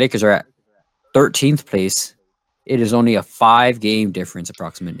 where the Lakers are at 13th place. It is only a 5-game difference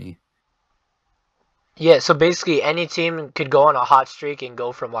approximately. Yeah, so basically any team could go on a hot streak and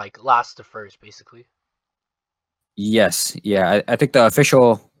go from like last to first, basically. Yes, yeah. I think the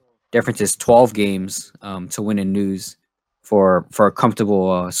official difference is 12 games to win and lose for a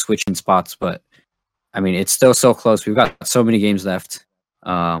comfortable switch in spots. But I mean, it's still so close. We've got so many games left.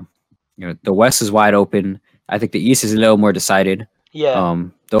 the West is wide open. I think the East is a little more decided. Yeah.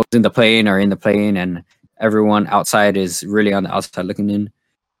 Those in the play-in are in the play-in, and everyone outside is really on the outside looking in.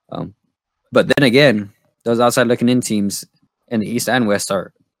 Um, but then again, those outside looking in teams in the East and West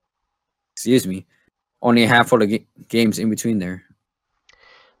are, excuse me, only a handful of games in between there.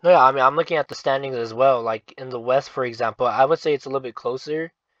 No, yeah, I mean, I'm looking at the standings as well. Like in the West, for example, I would say it's a little bit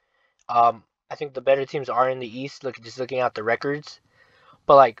closer. I think the better teams are in the East. Just looking at the records,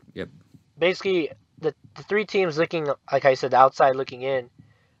 but like Yep. basically the three teams looking, like I said, outside looking in.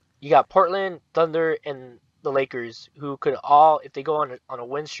 You got Portland, Thunder, and the Lakers, who could all, if they go on a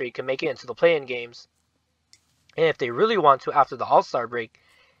win streak, can make it into the play-in games. And if they really want to, after the All-Star break,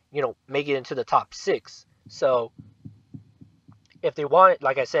 make it into the top six. So if they want it,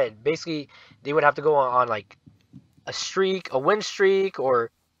 like I said, basically they would have to go on like a streak, a win streak,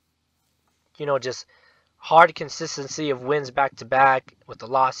 or just hard consistency of wins back to back with a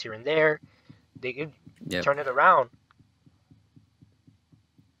loss here and there. They could Yep. turn it around.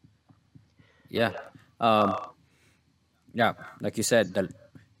 Yeah. Um, yeah. Like you said, that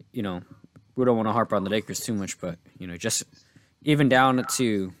you know, we don't want to harp on the Lakers too much, but just even down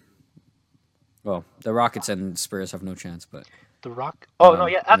to well, the Rockets and Spurs have no chance, but The Rock. Oh no,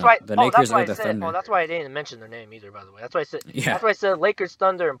 yeah, that's why. the Oh, that's Lakers why or I the said. Thunder. Oh, that's why I didn't mention their name either. By the way, that's why I said. Yeah. That's why I said Lakers,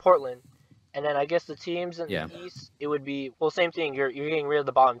 Thunder, and Portland. And then I guess the teams in Yeah. the East, it would be same thing. You're getting rid of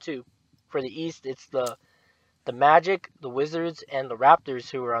the bottom two. For the East, it's the Magic, the Wizards, and the Raptors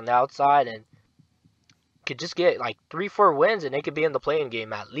who are on the outside and could just get like 3-4 wins and they could be in the playing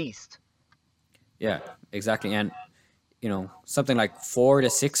game at least. Yeah, exactly. And something like 4 to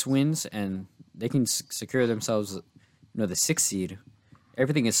 6 wins, and they can secure themselves, the 6th seed.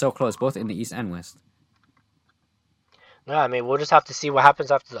 Everything is so close, both in the East and West. No, I mean we'll just have to see what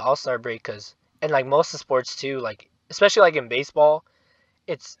happens after the All-Star break, and like most of sports too, like especially like in baseball,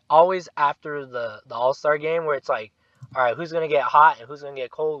 it's always after the All-Star game where it's like, all right, who's gonna get hot and who's gonna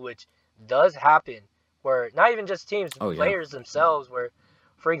get cold, which does happen. Where not even just teams, Oh, yeah. players themselves. Where,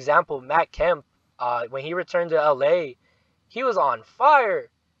 for example, Matt Kemp, when he returned to LA, he was on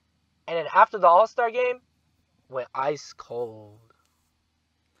fire, and then after the All-Star game, went ice cold.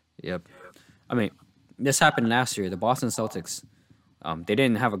 Yep. I mean, this happened last year. The Boston Celtics, they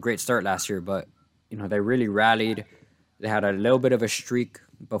didn't have a great start last year, but they really rallied. They had a little bit of a streak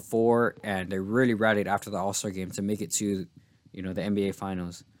before, and they really rallied after the All-Star game to make it to, the NBA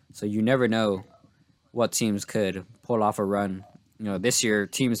Finals. So you never know what teams could pull off a run. This year,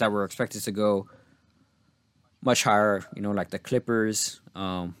 teams that were expected to go much higher, like the Clippers,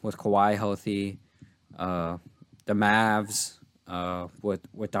 with Kawhi healthy, the Mavs,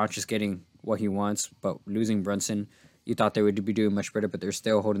 with Doncic getting what he wants, but losing Brunson, you thought they would be doing much better, but they're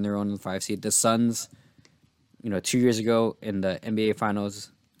still holding their own in the 5 seed. The Suns, 2 years ago in the NBA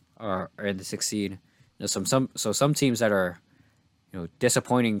Finals, are in the 6th seed. Some teams that are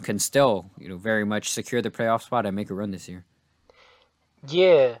disappointing can still very much secure the playoff spot and make a run this year.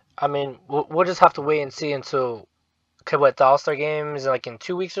 Yeah, I mean we'll just have to wait and see until what the All-Star game is like in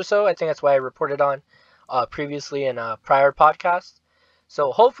 2 weeks or so. I think that's why I reported on previously in a prior podcast.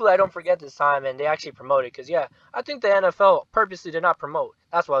 So hopefully I don't forget this time and they actually promote it, because yeah, I think the NFL purposely did not promote.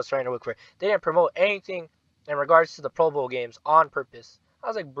 That's what I was trying to look for. They didn't promote anything in regards to the Pro Bowl games on purpose. I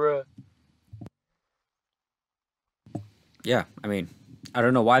was like, bruh. Yeah, I mean, I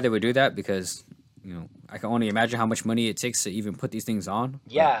don't know why they would do that, because I can only imagine how much money it takes to even put these things on.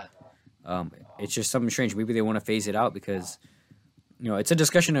 Yeah. But, it's just something strange. Maybe they want to phase it out because it's a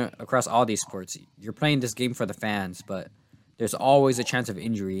discussion across all these sports. You're playing this game for the fans, but there's always a chance of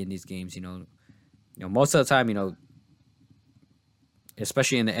injury in these games. Most of the time,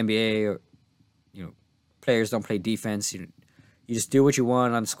 especially in the NBA, players don't play defense. You just do what you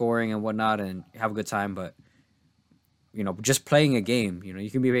want on scoring and whatnot, and have a good time. But just playing a game, you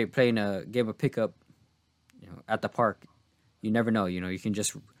can be playing a game of pickup, at the park. You never know. You can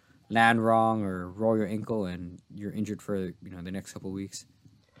just land wrong or roll your ankle and you're injured for the next couple of weeks.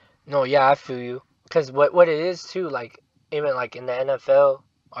 No, yeah, I feel you. Because what it is too, like even like in the NFL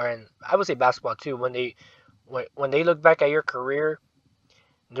or in, I would say, basketball too, when they look back at your career,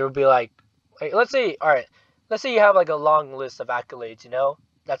 there will be like let's say, all right, let's say you have like a long list of accolades.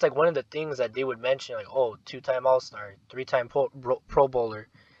 That's like one of the things that they would mention, like, oh, 2-time All-Star, 3-time Pro Bowler,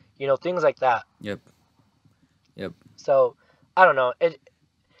 things like that. Yep. So I don't know.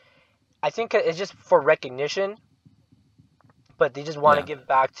 I think it's just for recognition, but they just want to give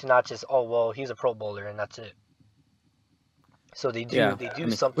back to not just, oh well, he's a Pro Bowler and that's it. So they do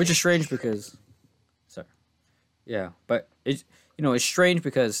something, which is strange because, sorry, yeah, but it's strange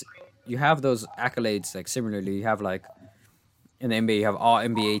because you have those accolades, like similarly you have like in the NBA, you have all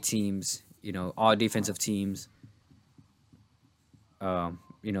NBA teams, all defensive teams.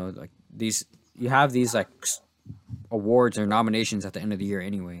 Like these, you have these like awards or nominations at the end of the year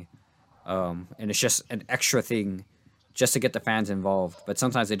anyway. And it's just an extra thing just to get the fans involved. But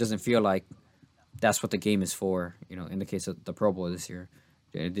sometimes it doesn't feel like that's what the game is for, in the case of the Pro Bowl this year.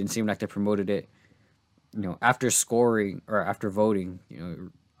 It didn't seem like they promoted it, after scoring or after voting.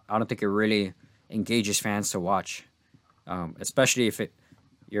 I don't think it really engages fans to watch, especially if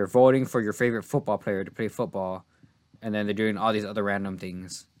you're voting for your favorite football player to play football, and then they're doing all these other random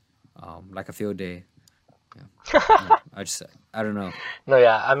things, like a field day. Yeah. I don't know. No,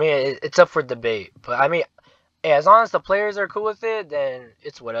 yeah, I mean it's up for debate, but I mean, hey, as long as the players are cool with it, then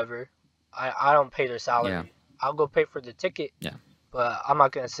it's whatever. I don't pay their salary. Yeah. I'll go pay for the ticket. Yeah. But I'm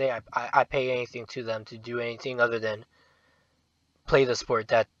not gonna say I pay anything to them to do anything other than play the sport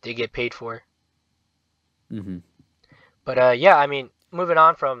that they get paid for. Mm-hmm. But yeah, I mean, moving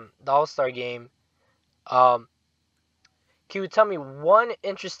on from the All-Star game, can you tell me one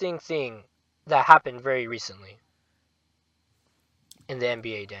interesting thing that happened very recently in the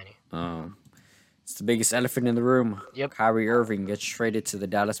NBA, Danny? It's the biggest elephant in the room. Yep. Kyrie Irving gets traded to the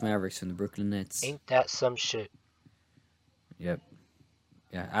Dallas Mavericks from the Brooklyn Nets. Ain't that some shit? Yep.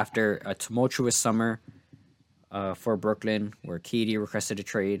 Yeah. After a tumultuous summer for Brooklyn, where KD requested a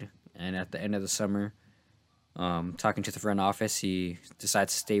trade, and at the end of the summer, talking to the front office, he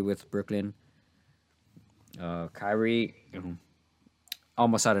decides to stay with Brooklyn. Kyrie,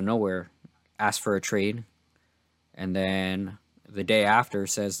 almost out of nowhere, asked for a trade, and then the day after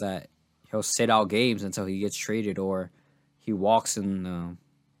says that he'll sit out games until he gets traded, or he walks in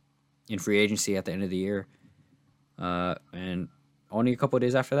free agency at the end of the year. And only a couple of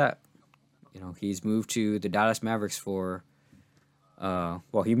days after that, he's moved to the Dallas Mavericks for.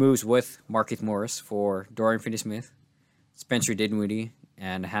 He moves with Markieff Morris for Dorian Finney-Smith, Spencer Dinwiddie,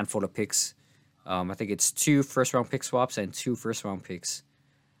 and a handful of picks. I think it's 2 first-round pick swaps and 2 first-round picks.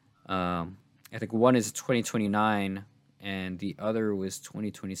 I think one is 2029 and the other was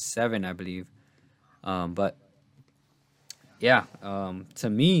 2027, I believe. But yeah, to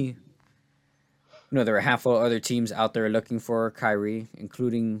me, there are a handful of other teams out there looking for Kyrie,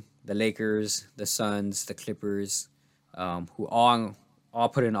 including the Lakers, the Suns, the Clippers, who all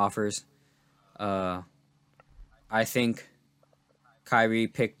put in offers. I think Kyrie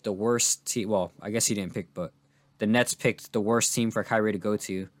picked the worst team. Well, I guess he didn't pick, but the Nets picked the worst team for Kyrie to go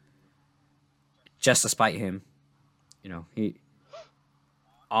to, just to spite him. He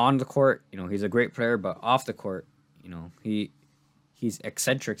on the court, he's a great player, but off the court, he's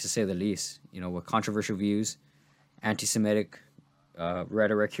eccentric to say the least. With controversial views, anti-Semitic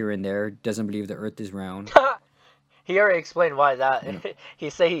rhetoric here and there, doesn't believe the Earth is round. He already explained why that.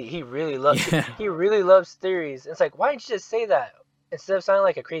 He said he really loves he really loves theories. It's like, why didn't you just say that instead of sounding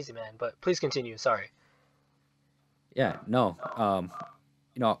like a crazy man? But please continue. Sorry. Yeah, no.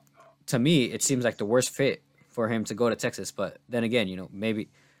 To me, it seems like the worst fit for him to go to Texas. But then again, maybe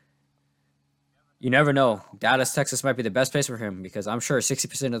you never know. Dallas, Texas might be the best place for him, because I'm sure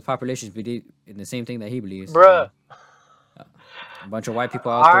 60% of the population believes in the same thing that he believes. Bruh. A bunch of white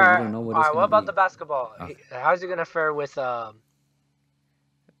people out there, you don't know what it's going to be. What about the basketball? How's he going to fare with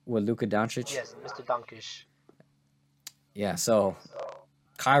Luka Doncic? Yes, Mr. Doncic. Yeah, so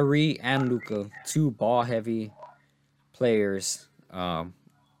Kyrie and Luka, 2 ball-heavy players,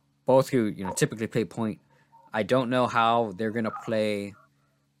 both who typically play point. I don't know how they're going to play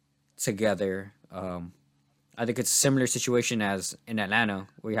together. I think it's a similar situation as in Atlanta,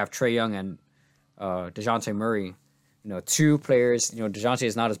 where you have Trae Young and DeJounte Murray. 2 players. DeJounte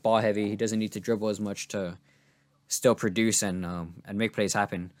is not as ball heavy. He doesn't need to dribble as much to still produce and make plays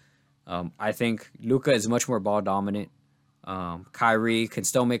happen. I think Luka is much more ball dominant. Kyrie can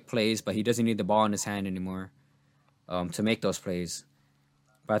still make plays, but he doesn't need the ball in his hand anymore to make those plays.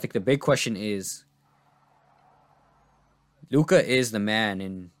 But I think the big question is, Luka is the man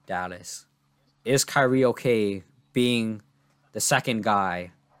in Dallas. Is Kyrie okay being the second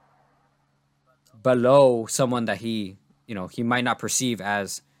guy below someone that he might not perceive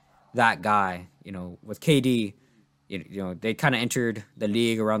as that guy? With KD, they kind of entered the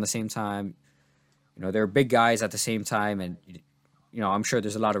league around the same time. They're big guys at the same time, and I'm sure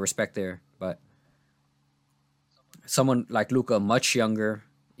there's a lot of respect there. But someone like Luka, much younger,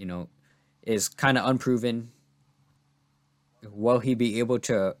 is kind of unproven. Will he be able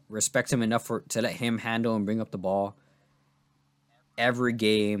to respect him enough to let him handle and bring up the ball every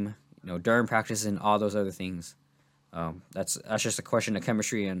game, during practice and all those other things? That's just a question of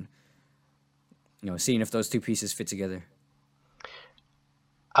chemistry and seeing if those 2 pieces fit together.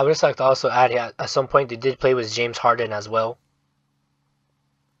 I would just like to also add, at some point they did play with James Harden as well.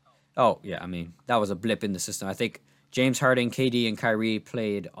 Oh yeah, I mean that was a blip in the system. I think James Harden, KD, and Kyrie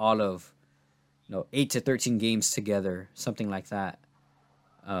played all of 8 to 13 games together, something like that.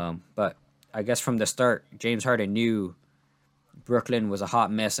 But I guess from the start, James Harden knew Brooklyn was a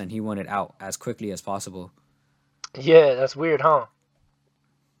hot mess and he wanted out as quickly as possible. Yeah, that's weird, huh?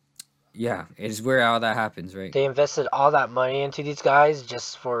 Yeah, it's weird how that happens, right? They invested all that money into these guys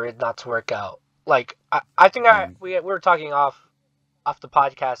just for it not to work out. Like I think And we were talking off the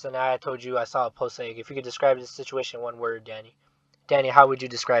podcast, and I told you I saw a post saying if you could describe this situation in one word, Danny. Danny, how would you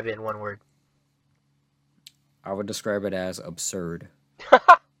describe it in one word? I would describe it as absurd.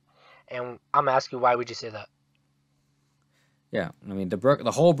 And I'm asking why would you say that? Yeah, I mean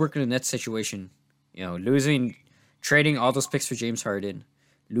the whole Brooklyn Nets situation, losing, trading all those picks for James Harden,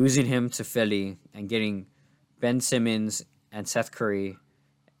 losing him to Philly, and getting Ben Simmons and Seth Curry.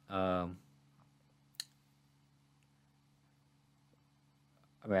 Um,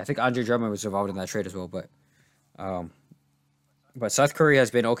 I mean, I think Andre Drummond was involved in that trade as well, um, but Seth Curry has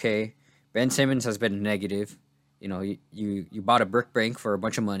been okay. Ben Simmons has been negative. You bought a brick bank for a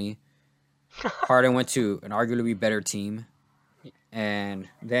bunch of money. Harden went to an arguably better team, and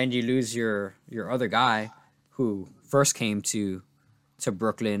then you lose your other guy who first came to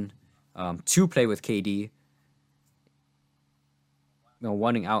Brooklyn to play with KD.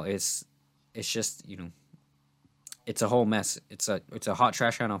 Wanting out is it's just it's a whole mess. It's a hot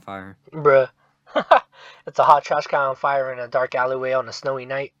trash can on fire. Bruh. It's a hot trash can on fire in a dark alleyway on a snowy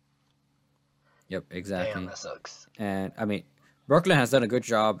night. Yep, Damn, exactly. that sucks. And I mean, Brooklyn has done a good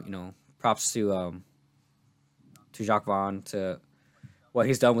job. Props to Jacques Vaughn, to what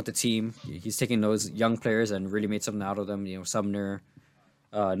he's done with the team. He's taken those young players and really made something out of them. Sumner,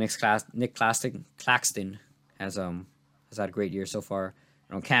 Nick Claxton has had a great year so far.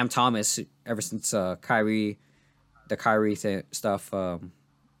 Cam Thomas, ever since the Kyrie stuff,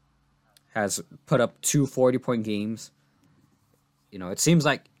 has put up 2 40-point games. It seems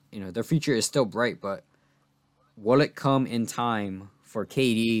like their future is still bright, but will it come in time for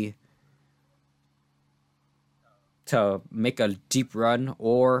KD to make a deep run,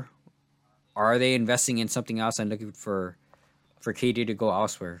 or are they investing in something else and looking for KD to go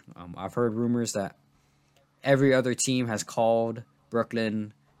elsewhere? I've heard rumors that every other team has called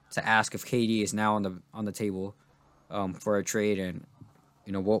Brooklyn to ask if KD is now on the table for a trade, and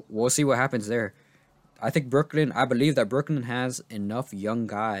we'll see what happens there. I believe that Brooklyn has enough young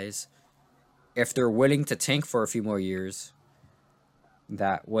guys, if they're willing to tank for a few more years,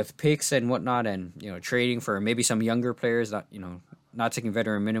 that with picks and whatnot, and trading for maybe some younger players, not taking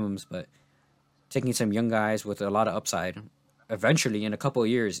veteran minimums, but taking some young guys with a lot of upside, eventually in a couple of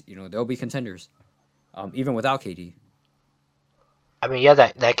years, they'll be contenders, even without KD. I mean, yeah,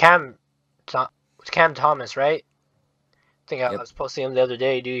 that Cam Thomas, right? I think I Yep. was posting him the other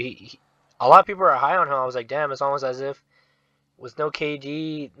day, dude. A lot of people are high on him. I was like, damn, it's almost as if with no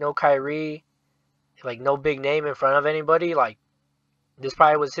KD, no Kyrie, like no big name in front of anybody, like this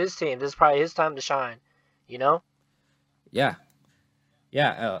probably was his team. This is probably his time to shine, you know? Yeah.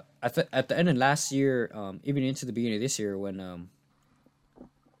 Yeah. At the end of last year, even into the beginning of this year, when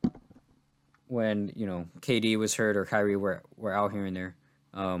KD was hurt or Kyrie were out here and there,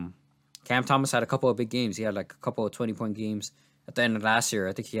 Cam Thomas had a couple of big games. He had like a couple of 20-point games at the end of last year.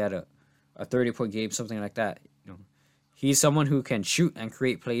 I think he had a 30-point game, something like that. He's someone who can shoot and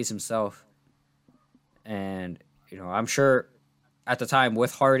create plays himself. And I'm sure at the time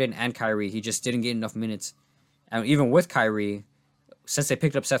with Harden and Kyrie, he just didn't get enough minutes. And even with Kyrie, since they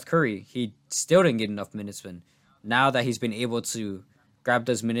picked up Seth Curry, he still didn't get enough minutes. And now that he's been able to grab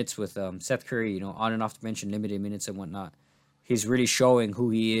those minutes with Seth Curry, on and off the bench and limited minutes and whatnot, he's really showing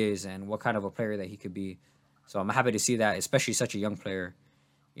who he is and what kind of a player that he could be. So I'm happy to see that, especially such a young player.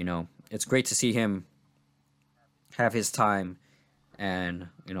 It's great to see him have his time, and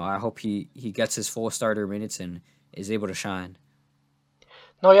I hope he gets his full starter minutes and is able to shine.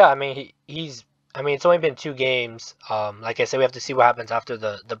 No, yeah, I mean he's. I mean, it's only been 2 games. Like I said, we have to see what happens after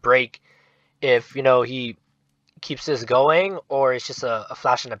the break. If he keeps this going, or it's just a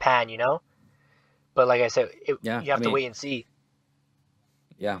flash in the pan. But like I said, Yeah, you have to wait and see.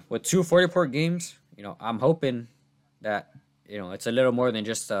 yeah, with 2 40-point games, I'm hoping that it's a little more than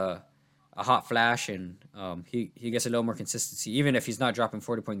just a hot flash, and he gets a little more consistency, even if he's not dropping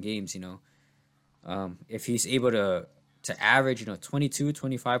 40-point games. If he's able to average 22,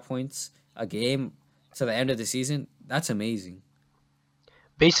 25 points a game to the end of the season, that's amazing.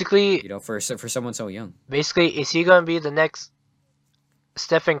 Basically, For someone so young. is he gonna be the next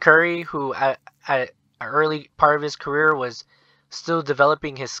Stephen Curry, who at an early part of his career was still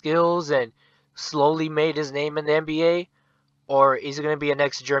developing his skills and slowly made his name in the NBA? or is it going to be a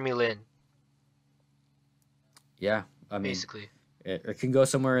next Jeremy Lin? Yeah, I mean, Basically, it can go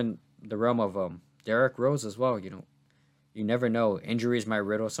somewhere in the realm of Derrick Rose as well. You never know. Injuries might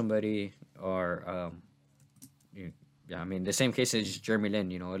riddle somebody, or you, yeah. I mean, the same case as Jeremy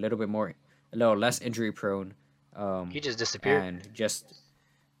Lin. A little less injury prone, he just disappeared. and just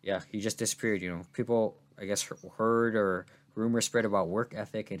yeah, he just disappeared. People I guess heard or rumors spread about work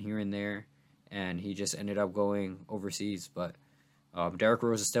ethic and here and there, and he just ended up going overseas. But Derrick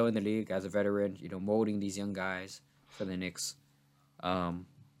Rose is still in the league as a veteran. Molding these young guys for the Knicks.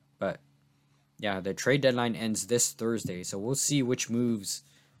 But yeah, the trade deadline ends this Thursday, so we'll see which moves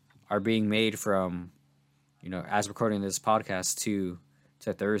are being made from, as recording this podcast to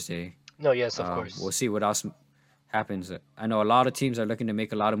Thursday. No, yes, of course. We'll see what else happens. I know a lot of teams are looking to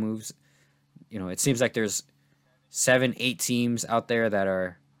make a lot of moves. It seems like there's 7-8 teams out there that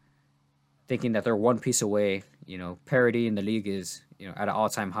are thinking that they're one piece away. Parity in the league is, at an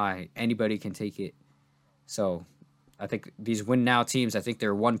all-time high. Anybody can take it. So I think these win now teams, I think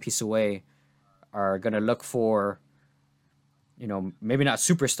they're one piece away, are going to look for, maybe not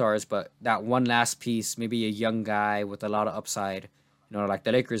superstars, but that one last piece, maybe a young guy with a lot of upside. Like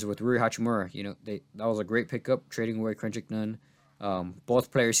the Lakers with Rui Hachimura. That was a great pickup, trading away Kendrick Nunn.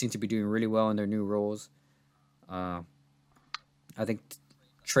 Both players seem to be doing really well in their new roles. I think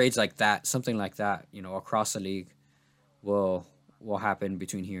trades like that, something like that, across the league, will happen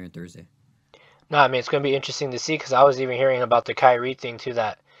between here and Thursday. No, I mean, it's going to be interesting to see, because I was even hearing about the Kyrie thing too,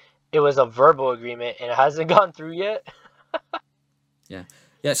 that it was a verbal agreement and it hasn't gone through yet. Yeah.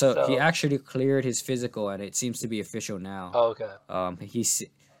 So he actually cleared his physical, and it seems to be official now. Oh, okay.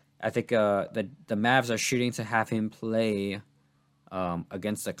 I think the Mavs are shooting to have him play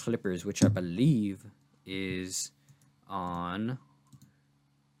against the Clippers, which I believe is on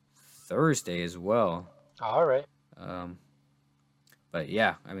Thursday as well. All right. But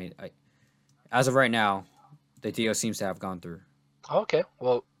yeah, I mean, as of right now, the deal seems to have gone through. Okay.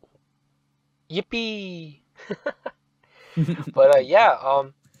 Well, yippee. But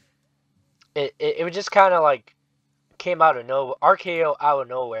it was just kind of like came out of nowhere, RKO out of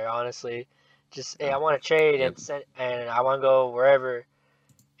nowhere. Honestly, just hey, I want to trade and I want to go wherever.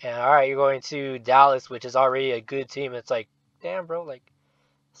 And all right, you're going to Dallas, which is already a good team. It's like, damn, bro, like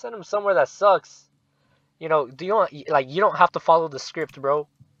send him somewhere that sucks. You don't have to follow the script, bro.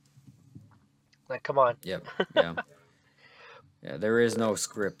 Like, come on. Yep. Yeah. Yeah. There is no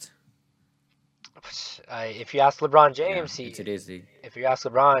script. If you ask LeBron James, if you ask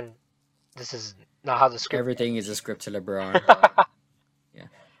LeBron, this is not how the script. Everything is a script to LeBron.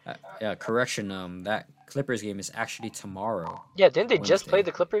 Yeah. Correction. That Clippers game is actually tomorrow. Yeah. Didn't they just play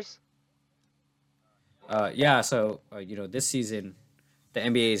the Clippers? Yeah. So this season, the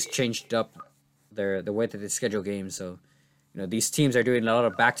NBA has changed up the way that they schedule games. So, these teams are doing a lot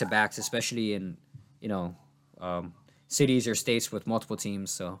of back-to-backs, especially in cities or states with multiple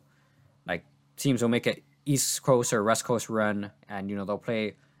teams. So, like, teams will make an East Coast or West Coast run, and they'll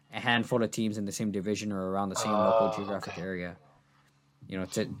play a handful of teams in the same division or around the same local geographic area.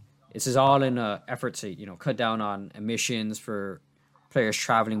 This is all in an effort to cut down on emissions for players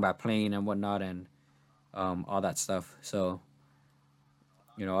traveling by plane and whatnot, and all that stuff. So,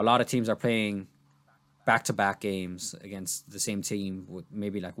 a lot of teams are playing back-to-back games against the same team with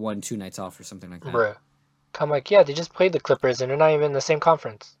maybe like 1-2 nights off or something like that. Bruh. I'm like, yeah, they just played the Clippers and they're not even in the same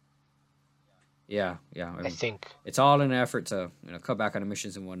conference. Yeah. I think it's all in an effort to cut back on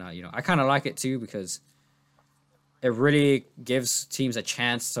emissions and whatnot. I kind of like it too, because it really gives teams a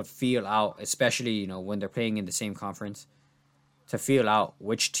chance to feel out, especially when they're playing in the same conference, to feel out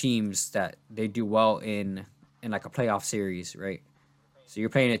which teams that they do well in like a playoff series, right? So you're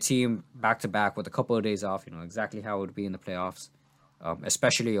playing a team back to back with a couple of days off. Exactly how it would be in the playoffs,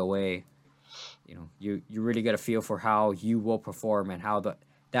 especially away. You really get a feel for how you will perform and how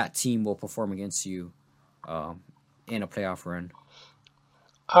that team will perform against you in a playoff run.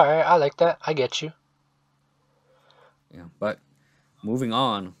 All right, I like that. I get you. Yeah, but moving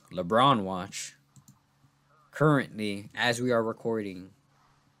on, LeBron watch. Currently, as we are recording,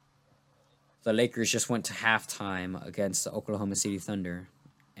 the Lakers just went to halftime against the Oklahoma City Thunder,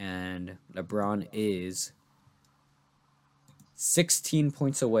 and LeBron is 16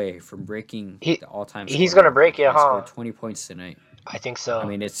 points away from breaking the all-time score. He's going to break it, He scored 20 points tonight. I think so. I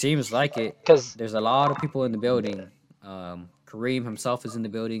mean, it seems like it, because there's a lot of people in the building. Kareem himself is in the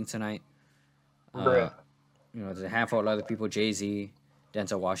building tonight. There's a handful of other people, Jay-Z,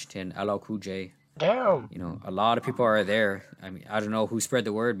 Denzel Washington, LL Cool J. Damn. A lot of people are there. I mean, I don't know who spread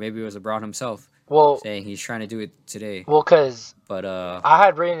the word. Maybe it was LeBron himself. Well, saying he's trying to do it today. cause But I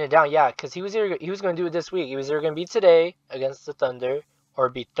had written it down. Yeah, cause he was going to do it this week. It was either going to be today against the Thunder, or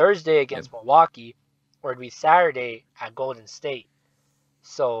it'd be Thursday yep, against Milwaukee, or it'd be Saturday at Golden State.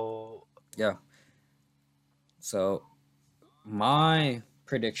 So yeah. So my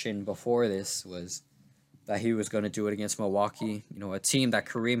prediction before this was that he was going to do it against Milwaukee. You know, a team that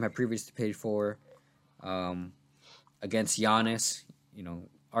Kareem had previously paid for. Um, Against Giannis, you know,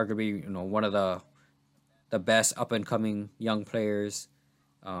 arguably, you know, one of the best up and coming young players.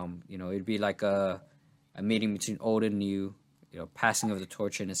 You know, it'd be like a meeting between old and new, you know, passing of the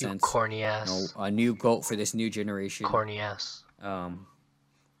torch in a you sense. corny You know, ass, a new GOAT for this new generation. corny ass.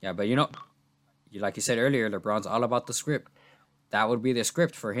 Yeah, but you know, like you said earlier, LeBron's all about the script. That would be the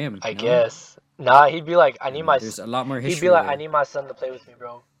script for him. I You know? guess. Nah, he'd be like, I mean, there's a lot more He'd be history like, I there. need my son to play with me,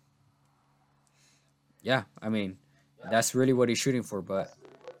 bro. Yeah, I mean, that's really what he's shooting for. But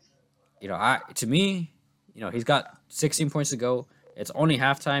you know, to me, you know, he's got 16 points to go. It's only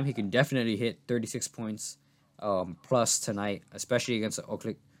halftime. He can definitely hit 36 points plus tonight, especially against the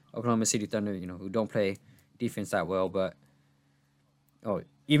Oklahoma City Thunder, you know, who don't play defense that well. But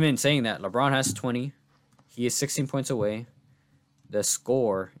even saying that, LeBron has 20. He is 16 points away. The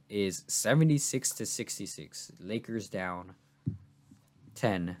score is 76-66. Lakers down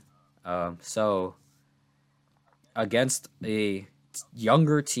 10. So against a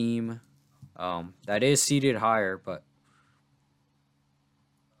younger team that is seeded higher, but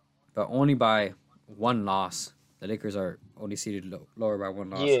only by one loss. The Lakers are only seeded lower by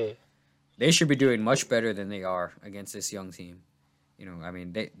one loss. Yeah. They should be doing much better than they are against this young team. You know, I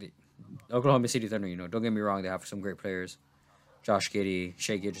mean, they Oklahoma City Thunder, you know, don't get me wrong, they have some great players. Josh Giddey,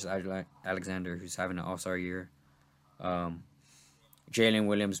 Shai Gilgeous-Alexander, who's having an all-star year. Jalen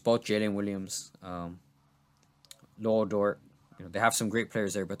Williams, both Jalen Williams, Lowell Dort. You know, they have some great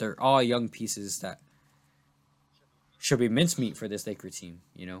players there, but they're all young pieces that should be mincemeat for this Laker team,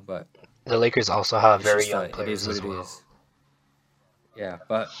 you know, but the Lakers also have very young it players is what as it well. is. Yeah,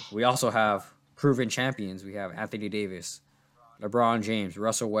 but we also have proven champions. We have Anthony Davis, LeBron James,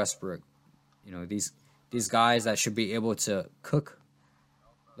 Russell Westbrook. You know, these guys that should be able to cook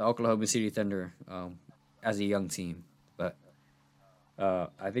the Oklahoma City Thunder as a young team. But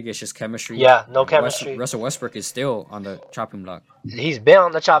I think it's just chemistry. Yeah, no chemistry. Russell Westbrook is still on the chopping block. He's been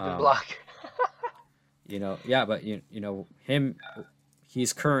on the chopping block. You know, yeah, but you know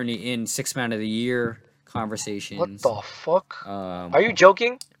he's currently in Sixth Man of the Year conversations. What the fuck? Are you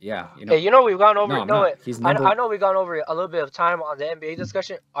joking? Yeah, you know. Hey, you know we've gone over. No, I'm not. I know we've gone over a little bit of time on the NBA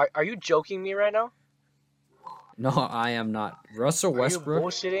discussion. Are you joking me right now? No, I am not. Russell Westbrook,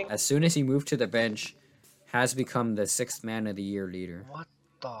 bullshitting? as soon as he moved to the bench, has become the Sixth Man of the Year leader. What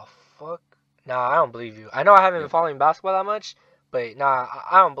the fuck? Nah, I don't believe you. I know I haven't been following basketball that much, but nah,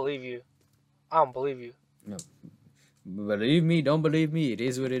 I don't believe you. I don't believe you. No, believe me, don't believe me. It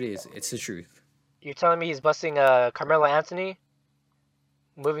is what it is. It's the truth. You're telling me he's busting Carmelo Anthony,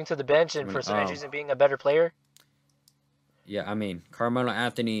 moving to the bench and for some reason being a better player? Yeah, I mean, Carmelo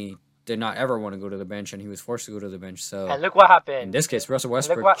Anthony did not ever want to go to the bench, and he was forced to go to the bench. So, and look what happened. In this case, Russell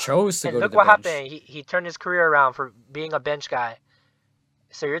Westbrook chose to go to the bench. And look what happened. He turned his career around for being a bench guy.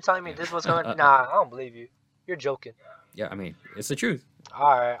 So you're telling me this was going to... Nah, I don't believe you. You're joking. Yeah, I mean, it's the truth.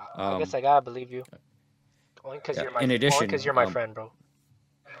 All right. I guess I got to believe you. Only because you're my friend, bro.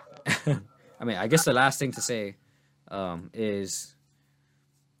 I mean, I guess the last thing to say is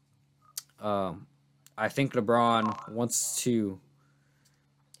I think LeBron wants to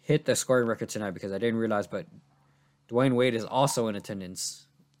hit the scoring record tonight because I didn't realize, but Dwayne Wade is also in attendance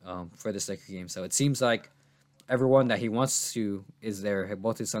for this Laker game. So it seems like everyone that he wants to is there.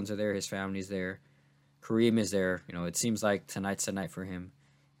 Both his sons are there. His family's there. Kareem is there. You know, it seems like tonight's the night for him,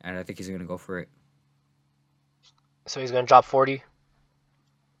 and I think he's going to go for it. So he's going to drop 40?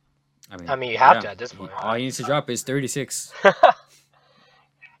 I mean, you have to at this point. All he needs to drop is 36. We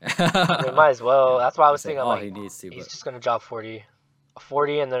might as well. That's why I was thinking, he needs to. He's just going to drop 40.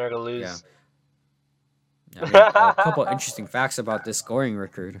 40, and then they're going to lose. Yeah. I mean, a couple interesting facts about this scoring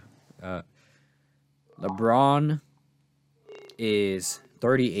record. LeBron is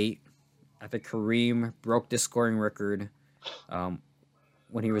 38. I think Kareem broke this scoring record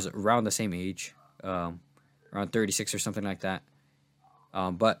when he was around the same age, around 36 or something like that.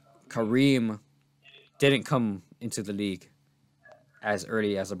 But Kareem didn't come into the league as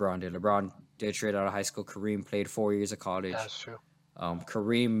early as LeBron did. LeBron did straight out of high school. Kareem played 4 years of college. That's true.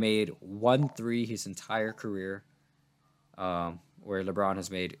 Kareem made 1 3 his entire career, where LeBron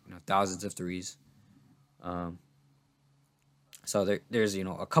has made thousands of threes. So there's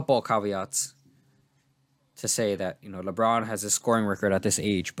a couple of caveats to say that LeBron has a scoring record at this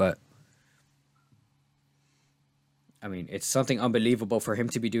age, but I mean, it's something unbelievable for him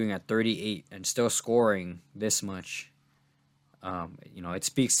to be doing at 38 and still scoring this much. It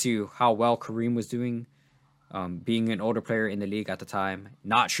speaks to how well Kareem was doing, being an older player in the league at the time,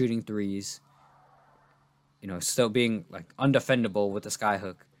 not shooting threes, still being like undefendable with the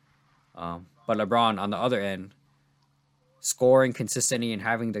skyhook. But LeBron on the other end, scoring consistently and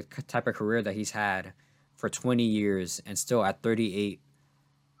having the type of career that he's had for 20 years and still at 38,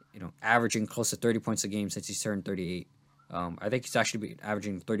 averaging close to 30 points a game since he's turned 38. I think he's actually been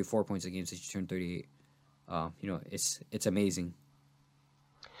averaging 34 points a game since he turned 38. It's amazing.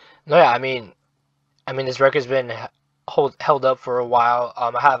 No, yeah, I mean, this record's been held up for a while.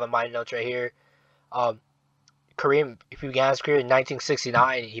 I have a my notes right here. Um, Kareem, he began his career in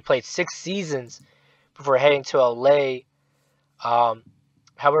 1969. He played 6 seasons before heading to LA. Um,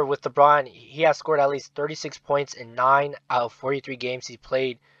 However, with LeBron, he has scored at least 36 points in 9 out of 43 games he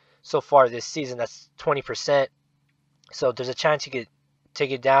played so far this season. That's 20%. So there's a chance he could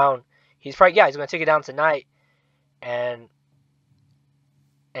take it down. He's going to take it down tonight. And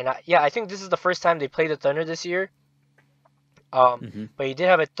I think this is the first time they played the Thunder this year. But he did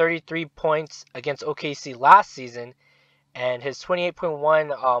have a 33 points against OKC last season, and his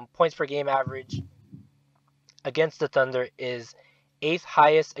 28.1 points per game average against the Thunder is 8th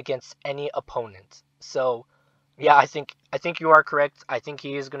highest against any opponent. So, yeah, I think you are correct. I think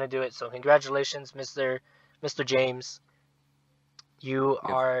he is going to do it. So, congratulations, Mr. James. You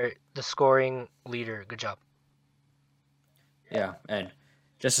are the scoring leader. Good job. Yeah, and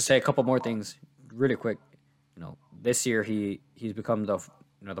just to say a couple more things really quick. This year he's become the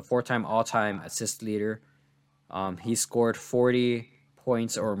 4-time all-time assist leader. He scored 40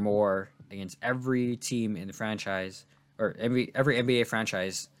 points or more against every team in the franchise or every NBA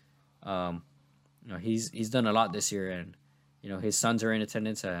franchise. He's done a lot this year, and his sons are in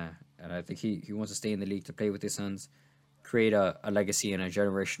attendance, and I think he wants to stay in the league to play with his sons, create a legacy and a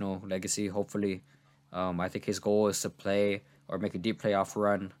generational legacy. Hopefully, I think his goal is to play or make a deep playoff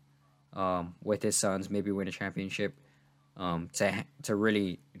run with his sons, maybe win a championship, to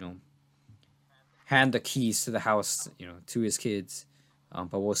really hand the keys to the house to his kids.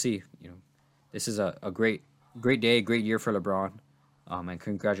 But we'll see. This is a great day, great year for LeBron. And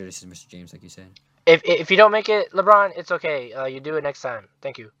congratulations, Mr. James, like you said. If you don't make it, LeBron, it's okay. You do it next time.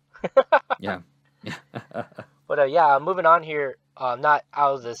 Thank you. Yeah. But moving on here. Not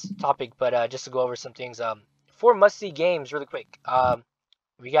out of this topic, but just to go over some things. 4 must-see games, really quick.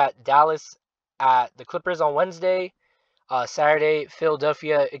 We got Dallas at the Clippers on Wednesday. Saturday,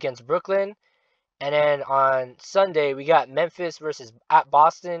 Philadelphia against Brooklyn. And then on Sunday, we got Memphis versus at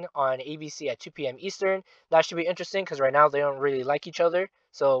Boston on ABC at 2 p.m. Eastern. That should be interesting because right now they don't really like each other.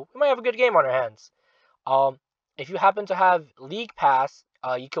 So we might have a good game on our hands. If you happen to have League Pass,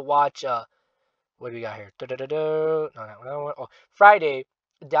 you could watch, what do we got here? No. Friday,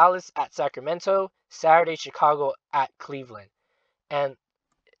 Dallas at Sacramento. Saturday, Chicago at Cleveland. And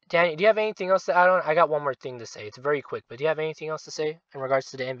Danny, do you have anything else to add on? I got one more thing to say. It's very quick, but do you have anything else to say in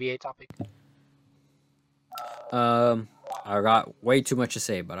regards to the NBA topic? I got way too much to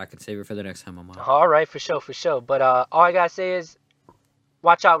say, but I can save it for the next time I'm on. All right, for sure. But all I gotta say is,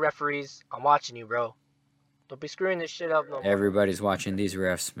 watch out, referees. I'm watching you, bro. Don't be screwing this shit up no more. Everybody's watching these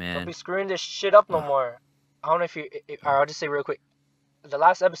refs, man. Don't be screwing this shit up no more. I don't know if you. I'll just say real quick. The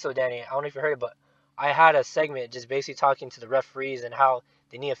last episode, Danny, I don't know if you heard it, but I had a segment just basically talking to the referees and how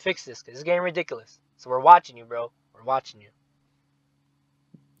they need to fix this because it's getting ridiculous. So we're watching you, bro. We're watching you.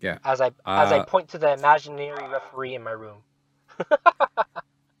 Yeah. As I point to the imaginary referee in my room.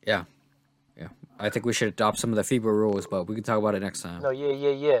 Yeah. I think we should adopt some of the FIBA rules, but we can talk about it next time. No,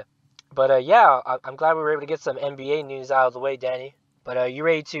 yeah. But I'm glad we were able to get some NBA news out of the way, Danny. But are you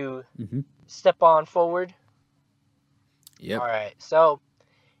ready to step on forward? Yep. All right. So,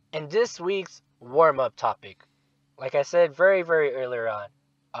 in this week's warm-up topic, like I said very, very earlier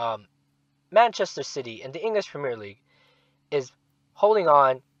on, Manchester City in the English Premier League is holding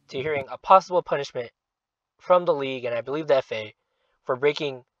on to hearing a possible punishment from the league and I believe the FA for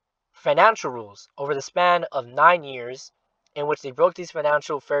breaking financial rules over the span of 9 years, in which they broke these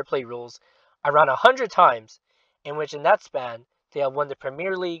financial fair play rules around 100 times, in which in that span they have won the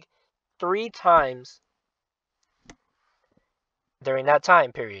Premier League 3 times during that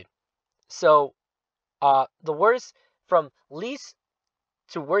time period. So the worst, from least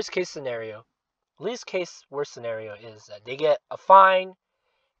to worst case scenario, worst scenario is that they get a fine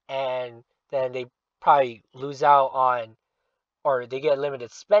and then they probably lose out on, or they get limited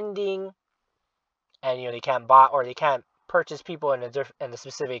spending, and they can't buy or they can't purchase people in a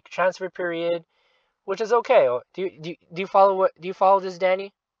specific transfer period, which is okay. Do you follow this,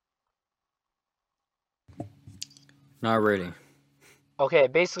 Danny? Not really. Okay,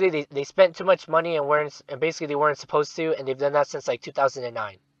 basically they spent too much money and basically they weren't supposed to, and they've done that since like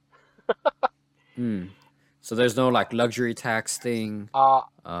 2009. Hmm. So there's no like luxury tax thing. Uh,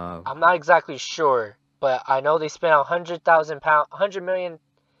 Uh, I'm not exactly sure, but I know they spent 100,000 pound, 100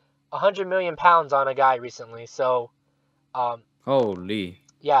 million pounds on a guy recently. So, um, holy.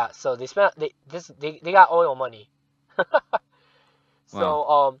 yeah, so they got oil money. Wow.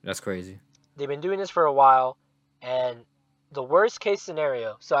 So, That's crazy. they've been doing this for a while, and the worst case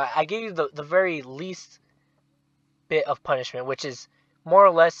scenario. So I gave you the very least bit of punishment, which is more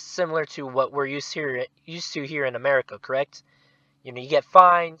or less similar to what we're used to here in America, correct? You know, you get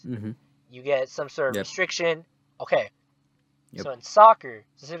fined, Mm-hmm. you get some sort of Yep. restriction. Okay, Yep. so in soccer,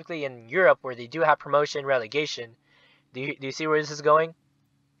 specifically in Europe, where they do have promotion relegation, do you see where this is going?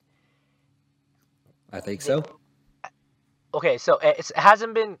 I think The- so. Okay, so it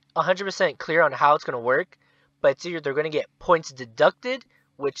hasn't been 100% clear on how it's going to work, but it's either they're going to get points deducted,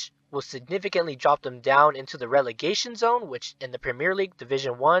 which will significantly drop them down into the relegation zone, which in the Premier League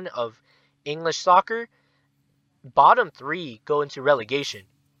Division 1 of English soccer, bottom 3 go into relegation.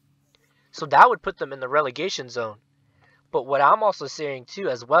 So that would put them in the relegation zone. But what I'm also seeing too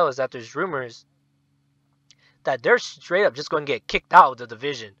as well is that there's rumors that they're straight up just going to get kicked out of the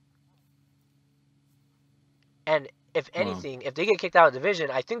division. And if Wow. anything, if they get kicked out of division,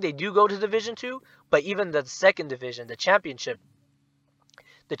 I think they do go to Division 2, but even the second division, the championship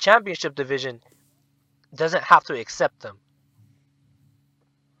division doesn't have to accept them.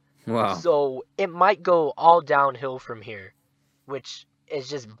 Wow. So it might go all downhill from here, which is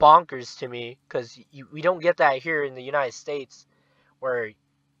just bonkers to me because we don't get that here in the United States where,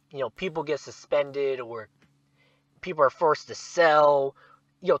 people get suspended or people are forced to sell,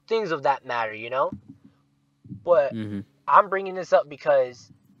 things of that matter. But Mm-hmm. I'm bringing this up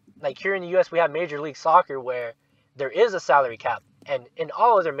because, like, here in the U.S., we have Major League Soccer where there is a salary cap. And in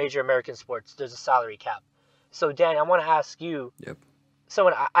all other major American sports, there's a salary cap. So, Dan, I want to ask you, Yep.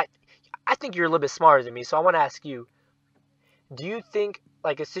 someone, I think you're a little bit smarter than me, so I want to ask you, do you think,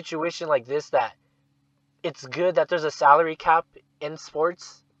 like, a situation like this, that it's good that there's a salary cap in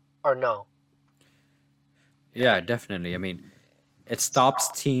sports, or no? Yeah, definitely. I mean, it stops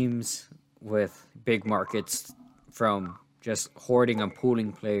teams with big markets from just hoarding and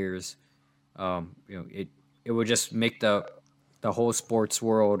pooling players. It would just make the whole sports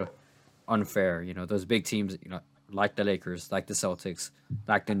world unfair. Those big teams, like the Lakers, like the Celtics,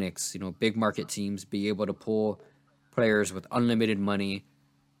 like the Knicks, big market teams be able to pull players with unlimited money.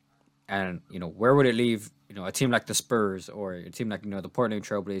 And, where would it leave, a team like the Spurs or a team like, the Portland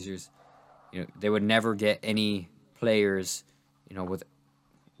Trailblazers? They would never get any players,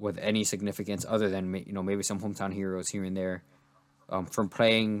 with any significance other than, maybe some hometown heroes here and there, from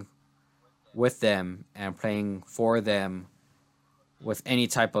playing with them and playing for them with any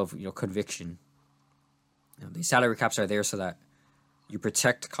type of, conviction. These salary caps are there so that you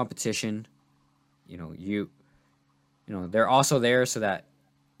protect competition. They're also there so that,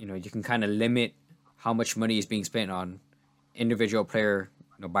 you can kind of limit how much money is being spent on individual player,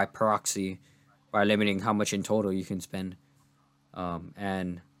 by proxy, by limiting how much in total you can spend.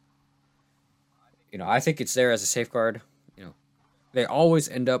 And I think it's there as a safeguard. They always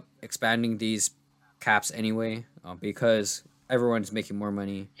end up expanding these caps anyway, because everyone's making more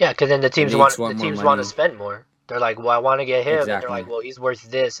money. Yeah, because then the The teams leagues want the want more teams want to money. spend more. They're like, well, I want to get him, and they're like, Exactly. well, he's worth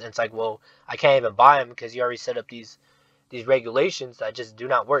this, and it's like, well, I can't even buy him because you already set up these regulations that just do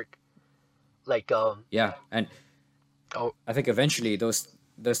not work. Like, Yeah, and oh, I think eventually those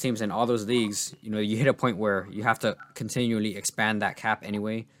teams in all those leagues, you hit a point where you have to continually expand that cap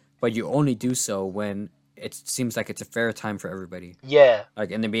anyway, but you only do so when it seems like it's a fair time for everybody. yeah,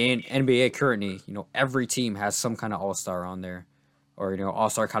 Like in the NBA currently, every team has some kind of all-star on there, or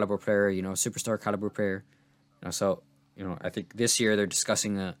all-star caliber player, superstar caliber player. So I think this year they're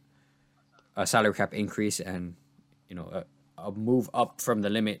discussing a salary cap increase and a move up from the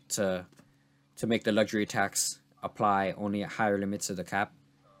limit to make the luxury tax apply only at higher limits of the cap.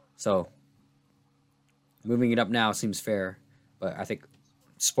 So moving it up now seems fair, but I think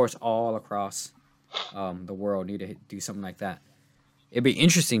sports all across the world need to do something like that. It'd be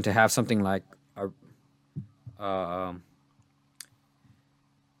interesting to have something like a, um,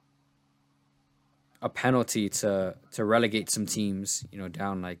 a penalty to relegate some teams,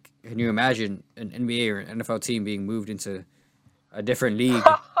 down. Like, can you imagine an NBA or an NFL team being moved into a different league,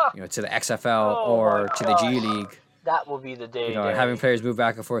 to the XFL oh my or to the G gosh, League? that will be the day, Having Danny. players move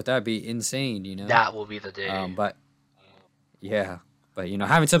back and forth, that'd be insane. That will be the day. But yeah, but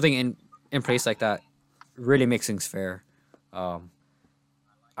having something in place like that really makes things fair.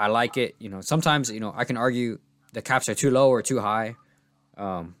 I like it. Sometimes I can argue the caps are too low or too high,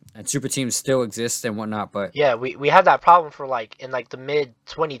 and super teams still exist and whatnot. But Yeah, we had that problem for like in like the mid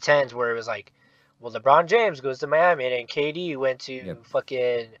 2010s where it was like, well, LeBron James goes to Miami and then KD went yep, to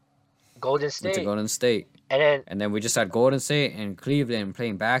fucking Golden went to State, Golden State, and and then we just had Golden State and Cleveland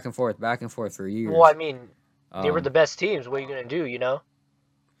playing back and forth for well, I years. mean, they were the best teams. What are you gonna do, you know?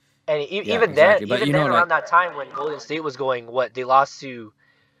 And Yeah, exactly. But even you then, know, around like, that time when Golden State was going, what they lost to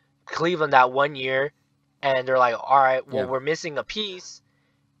Cleveland that one year, and they're like, all right, well, yeah, we're missing a piece.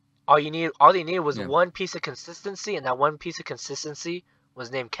 All they needed was yeah, one piece of consistency, and that one piece of consistency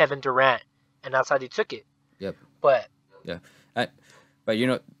was named Kevin Durant, and that's how they took it. yep, But yeah. I, but you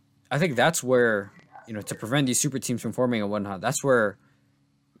know, I think that's where, to prevent these super teams from forming and whatnot. That's where,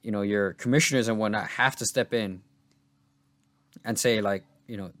 your commissioners and whatnot have to step in and say, like,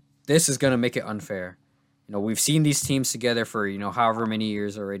 this is gonna make it unfair. We've seen these teams together for however many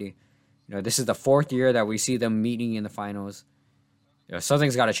years already. This is the fourth year that we see them meeting in the finals.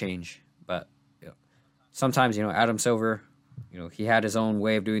 Something's got to change. But sometimes Adam Silver, he had his own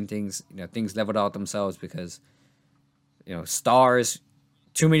way of doing things. Things leveled out themselves because stars,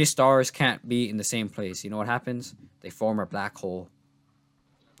 too many stars can't be in the same place. You know what happens? They form a black hole.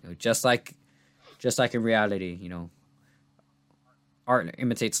 Just like in reality. Art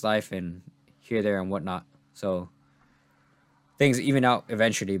imitates life and here, there, and whatnot. So things even out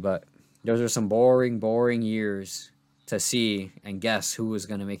eventually, but those are some boring years to see and guess who was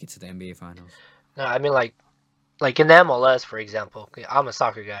going to make it to the NBA Finals. no, I mean like in the MLS, for example. I'm a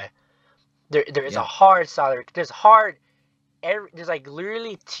soccer guy. There is a Yeah. hard salary. There's like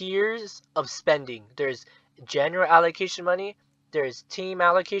literally tiers of spending. There's general allocation money, there's team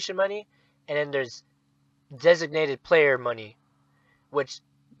allocation money, and then there's designated player money, which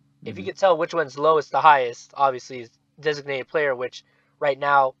if you Mm-hmm. could tell which one's lowest to highest, obviously is designated player, which right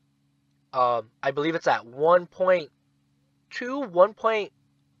now, I believe it's at 1.2,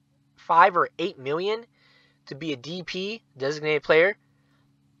 1.5 or 8 million to be a DP, designated player.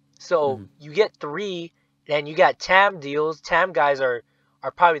 So Mm-hmm. you get three, and you got TAM deals. TAM guys are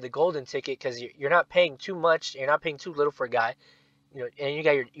probably the golden ticket because you're not paying too much, you're not paying too little for a guy. And you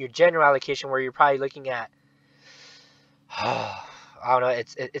got your general allocation where you're probably looking at, I don't know,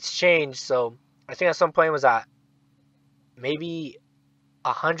 it's changed. So I think at some point it was at maybe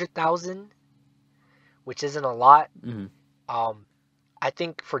 100,000, which isn't a lot. Mm-hmm. Um, I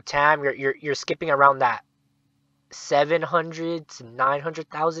think for TAM you're skipping around that 700 to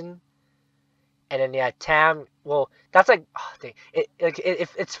 900,000. And then yeah, TAM. Well, that's like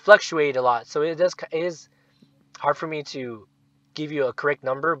it's fluctuated a lot, so it is hard for me to give you a correct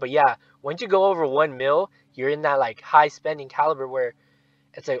number. But yeah, once you go over 1 mil, you're in that like high spending caliber where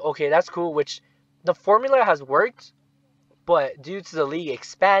it's like, okay, that's cool. Which the formula has worked, but due to the league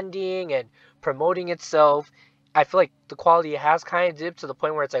expanding and promoting itself, I feel like the quality has kind of dipped to the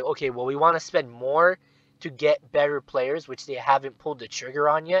point where it's like, okay, well, we want to spend more to get better players, which they haven't pulled the trigger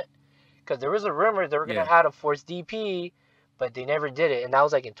on yet. Because there was a rumor they were going Yeah. to add a force DP, but they never did it. And that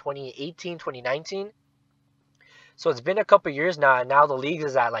was like in 2018, 2019. So it's been a couple years now, and now the league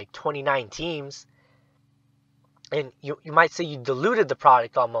is at like 29 teams. And you might say you diluted the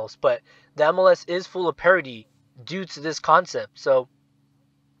product almost, but the MLS is full of parity due to this concept. So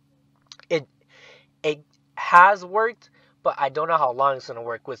it it has worked, but I don't know how long it's going to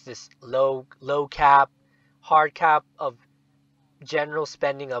work with this low cap, hard cap of general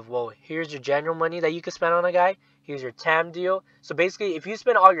spending of, well, here's your general money that you can spend on a guy. Here's your TAM deal. So basically, if you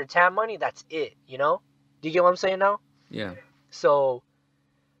spend all your TAM money, that's it, you know? Do you get what I'm saying now? Yeah. So,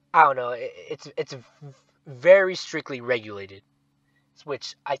 I don't know. It's very strictly regulated,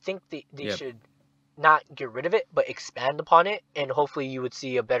 which I think they Yep. should not get rid of it, but expand upon it, and hopefully you would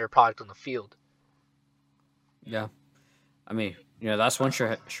see a better product on the field. Yeah. I mean, that's one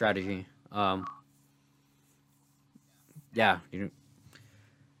strategy. Yeah.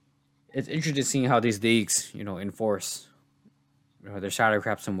 It's interesting seeing how these leagues, enforce, their salary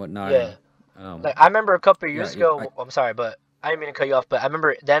caps and whatnot. Yeah. And, Like I remember a couple of yeah. years ago. I'm sorry, but I didn't mean to cut you off. But I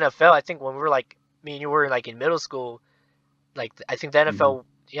remember the NFL. I think when we were like, me and you were like in middle school. Like I think the Mhm. NFL,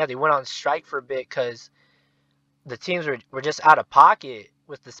 yeah, they went on strike for a bit because the teams were just out of pocket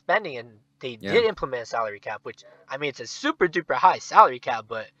with the spending, and they Yeah. did implement a salary cap. Which I mean, it's a super duper high salary cap,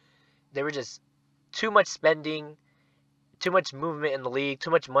 but they were just too much spending, too much movement in the league, too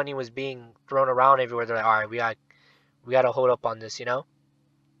much money was being thrown around everywhere. They're like, all right, we got to hold up on this, you know.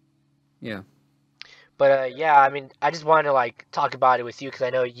 Yeah. But yeah, I mean, I just wanted to like talk about it with you because I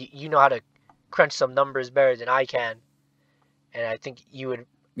know you know how to crunch some numbers better than I can, and I think you would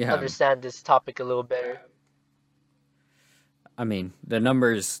Yeah. understand this topic a little better. I mean, the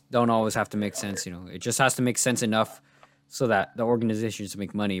numbers don't always have to make sense. It just has to make sense enough so that the organizations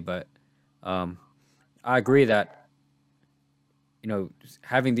make money. But um, I agree that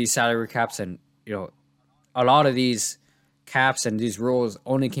having these salary caps and a lot of these caps and these rules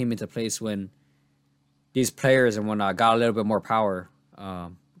only came into place when these players and whatnot got a little bit more power,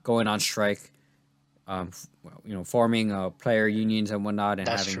 going on strike, forming player unions and whatnot, and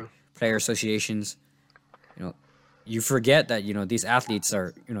That's having true. player associations. You forget that these athletes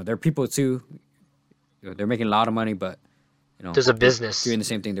are they're people too. They're making a lot of money, but There's a they're business. doing the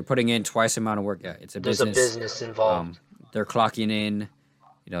same thing. They're putting in twice the amount of work. Yeah, it's a There's a business. business involved. They're clocking in.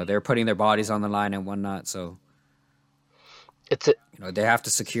 They're putting their bodies on the line and whatnot. So It's a, they have to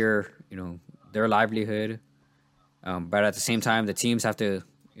secure their livelihood. But at the same time, the teams have to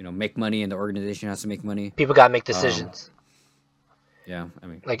make money, and the organization has to make money. people gotta make decisions. Yeah, I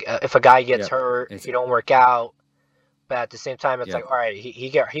mean, Like if a guy gets Yep. hurt, It's- he don't work out. But at the same time, it's Yep. like, all right, he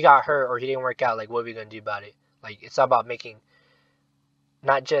got hurt or he didn't work out. Like, what are we gonna do about it? Like, it's all about making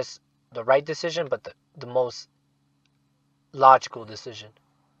not just the right decision, but the most logical decision.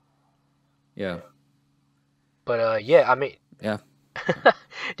 yeah, But yeah, I mean, yeah. do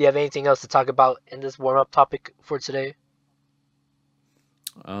you have anything else to talk about in this warm up topic for today?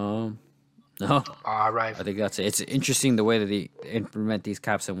 No, All right. I think that's it. It's interesting the way that they implement these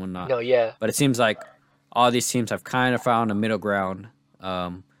caps and whatnot. No, yeah. But it seems like all these teams have kind of found a middle ground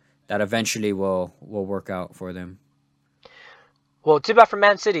that eventually will work out for them. Well, too bad for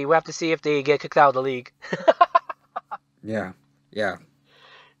Man City. We have to see if they get kicked out of the league. Yeah.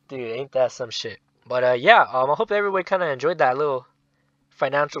 Dude, ain't that some shit? But yeah, I hope everybody kind of enjoyed that little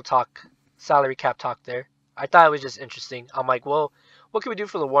financial talk, salary cap talk there. I thought it was just interesting. I'm like, well, what can we do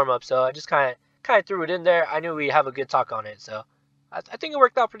for the warm up? So I just kind of threw it in there. I knew we'd have a good talk on it, so I think it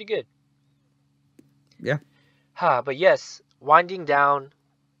worked out pretty good. Yeah. But yes, winding down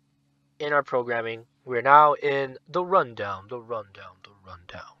in our programming, we're now in the rundown,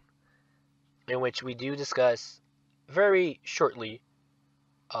 in which we do discuss very shortly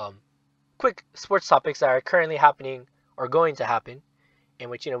quick sports topics that are currently happening or going to happen, in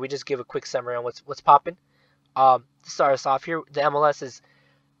which we just give a quick summary on what's popping. To start us off here, the MLS is,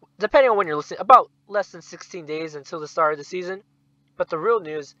 depending on when you're listening, about less than 16 days until the start of the season. But the real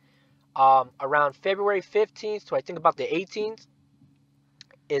news, around February 15th to I think about the 18th,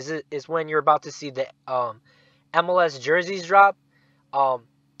 is when you're about to see the MLS jerseys drop.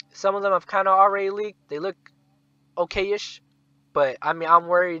 Some of them have kind of already leaked. They look okay-ish, but I mean, I'm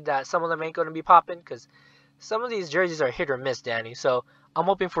worried that some of them ain't going to be popping because some of these jerseys are hit or miss, Danny. So I'm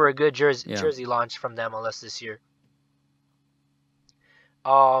hoping for a good jersey launch from the MLS this year.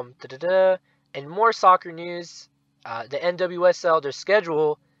 And more soccer news. The NWSL, their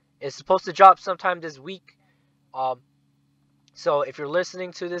schedule is supposed to drop sometime this week. So if you're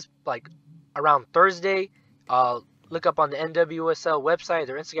listening to this like around Thursday, look up on the NWSL website,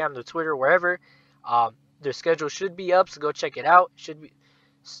 their Instagram, their Twitter, wherever. Their schedule should be up, so go check it out. Should be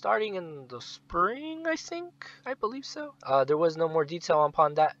starting in the spring, I believe so. There was no more detail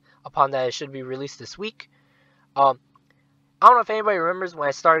upon that. It should be released this week. I don't know if anybody remembers when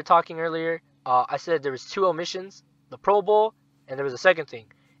I started talking earlier. I said there was 2 omissions: the Pro Bowl, and there was a second thing,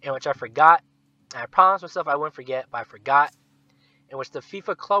 in which I forgot. And I promised myself I wouldn't forget, but I forgot. In which the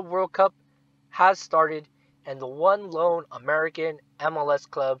FIFA Club World Cup has started, and the one lone American MLS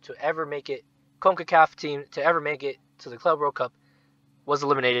club to ever make it, CONCACAF team to ever make it to the Club World Cup, was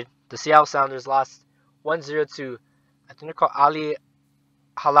eliminated. The Seattle Sounders lost 1-0 to, I think they're called Ali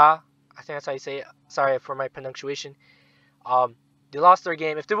Hala. I think that's how you say it. Sorry for my pronunciation. They lost their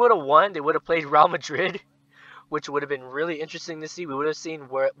game. If they would have won, they would have played Real Madrid, which would have been really interesting to see. We would have seen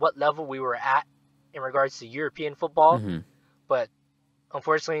what level we were at in regards to European football. Mm-hmm. But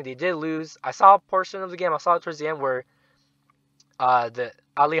unfortunately, they did lose. I saw a portion of the game. I saw it towards the end where the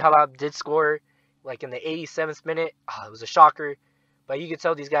Ali Halab did score, like in the 87th minute. It was a shocker. But you could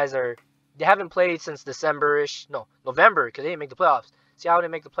tell these guys they haven't played since December-ish. No, November, because they didn't make the playoffs. Seattle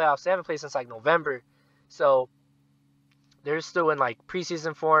didn't make the playoffs. They haven't played since like November. So they're still in like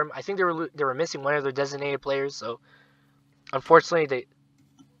preseason form. I think they were missing one of their designated players. So unfortunately,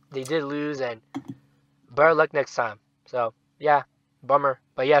 they did lose, and better luck next time. So yeah, bummer.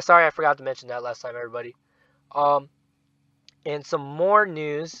 But yeah, sorry I forgot to mention that last time, everybody. And some more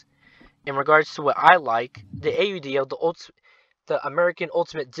news in regards to what I like. The AUDL, the American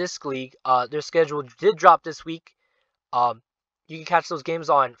Ultimate Disc League, their schedule did drop this week. You can catch those games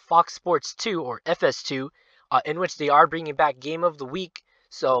on Fox Sports 2 or FS2, in which they are bringing back Game of the Week.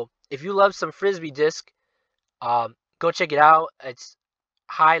 So if you love some Frisbee disc, go check it out. It's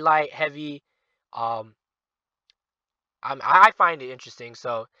highlight heavy. I find it interesting.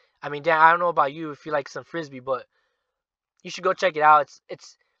 So I mean, Dan, I don't know about you if you like some frisbee, but you should go check it out.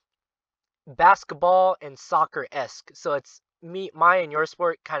 It's basketball and soccer esque. So it's my and your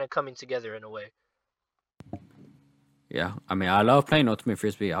sport kind of coming together in a way. Yeah, I mean, I love playing Ultimate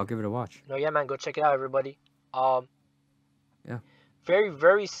Frisbee. I'll give it a watch. No, yeah, man, go check it out, everybody. Um, Yeah. very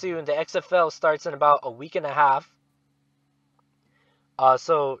very soon the XFL starts in about a week and a half.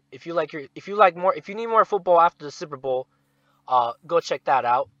 So if you need more football after the Super Bowl, go check that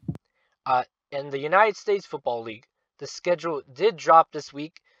out. In the United States Football League, the schedule did drop this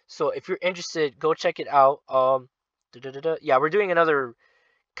week. So if you're interested, go check it out. Yeah, we're doing another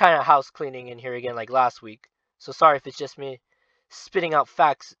kind of house cleaning in here again, like last week. So sorry if it's just me spitting out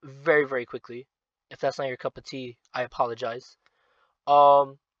facts very, very quickly. If that's not your cup of tea, I apologize.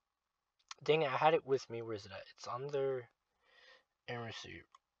 Um, Dang it, I had it with me. Where is it at? It's under. Let me see.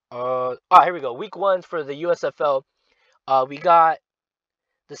 Here we go. Week 1 for the USFL. We got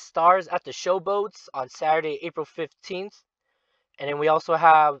the Stars at the Showboats on Saturday, April 15th. And then we also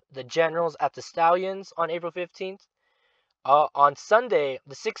have the Generals at the Stallions on April 15th. On Sunday,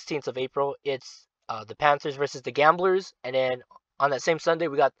 the 16th of April, it's the Panthers versus the Gamblers. And then on that same Sunday,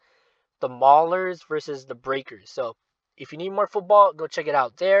 we got the Maulers versus the Breakers. So if you need more football, go check it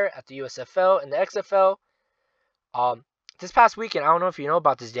out there at the USFL and the XFL. This past weekend, I don't know if you know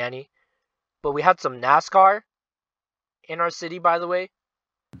about this, Danny, but we had some NASCAR in our city, by the way.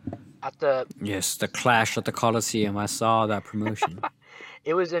 Yes, the Clash at the Coliseum. I saw that promotion.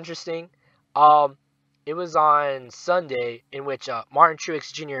 It was interesting. It was on Sunday, in which Martin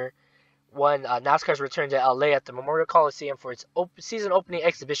Truex Jr. won NASCAR's return to LA at the Memorial Coliseum for its season opening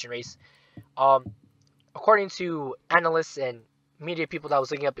exhibition race. According to analysts and media people that I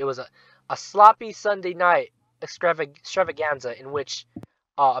was looking up, it was a sloppy Sunday night extravaganza in which,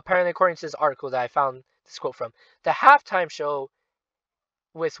 apparently according to this article that I found this quote from, the halftime show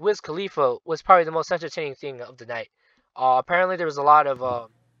with Wiz Khalifa was probably the most entertaining thing of the night. Apparently there was a lot of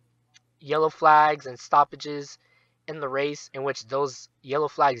yellow flags and stoppages in the race, in which those yellow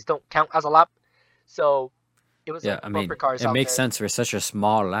flags don't count as a lap. So it was bumper cars it makes sense for such a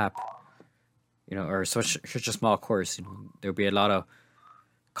small lap, or such a small course. There'll be a lot of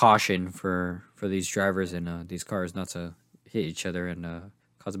caution for these drivers and these cars not to hit each other and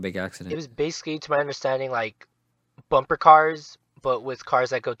cause a big accident. It was basically, to my understanding, like bumper cars, but with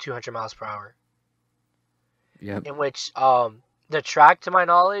cars that go 200 miles per hour. Yeah. In which the track, to my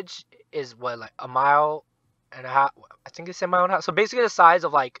knowledge, is like a mile and a half. I think it's a mile and a half. So basically the size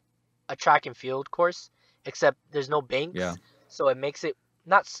of like a track and field course, except there's no banks. Yeah. So it makes it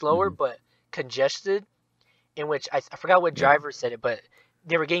not slower, but congested. In which I forgot what driver said it, but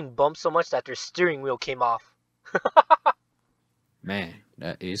they were getting bumped so much that their steering wheel came off. Man,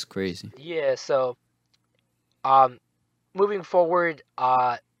 that is crazy. Yeah. So, moving forward,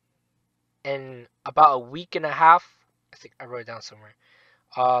 in about a week and a half, I think I wrote it down somewhere.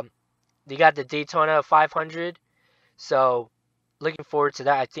 They got the Daytona 500, so looking forward to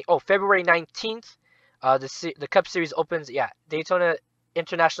that. I think February 19th, the Cup Series opens. Yeah, Daytona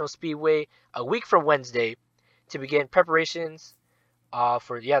International Speedway a week from Wednesday to begin preparations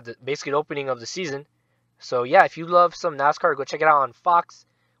for basically the opening of the season. So yeah, if you love some NASCAR, go check it out on Fox.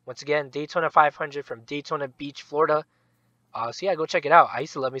 Once again, Daytona 500 from Daytona Beach, Florida. So yeah, go check it out. I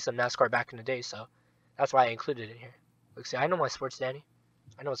used to love me some NASCAR back in the day, so that's why I included it here. Look, see, I know my sports, Danny.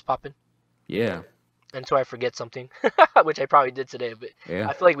 I know what's popping. Yeah. Until I forget something, which I probably did today, but yeah.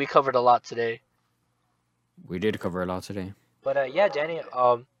 I feel like we covered a lot today. We did cover a lot today. But yeah, Danny,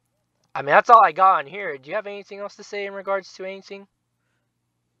 I mean, that's all I got on here. Do you have anything else to say in regards to anything?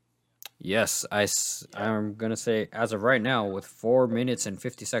 Yes, I'm going to say, as of right now, with 4 minutes and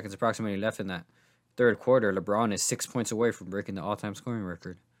 50 seconds approximately left in that third quarter, LeBron is 6 points away from breaking the all-time scoring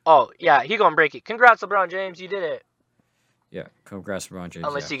record. Oh, yeah, he going to break it. Congrats, LeBron James. You did it. Yeah, congrats, LeBron James.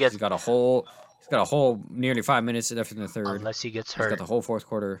 Unless he gets... He's got a whole nearly 5 minutes left in the third. Unless he gets hurt. He's got the whole fourth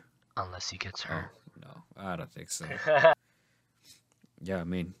quarter. Unless he gets hurt. Oh, no, I don't think so. Yeah, I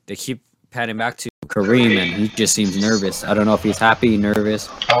mean, they keep patting back to Kareem, and he just seems nervous. I don't know if he's happy, nervous.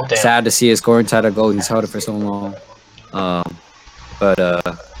 Oh, damn. Sad to see his scoring title go. He's held it for so long.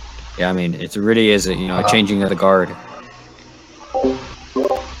 Yeah, I mean, it really is a changing of the guard.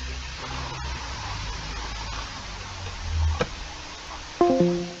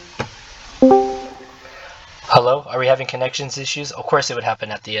 Hello? Are we having connections issues? Of course it would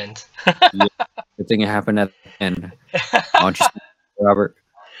happen at the end. Yeah, good thing it happened at the end. Robert.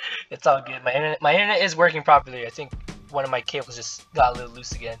 It's all good. My internet is working properly. I think one of my cables just got a little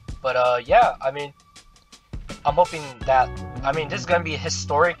loose again. But yeah, I mean, I'm hoping that this is gonna be a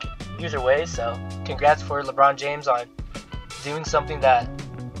historic either way. So congrats for LeBron James on doing something that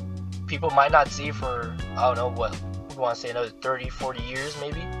people might not see for, I don't know, what we want to say, another 30, 40 years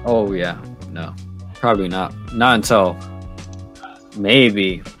maybe. Oh yeah, no, probably not. Not until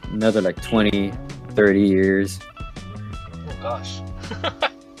maybe another like 20, 30 years. Oh gosh.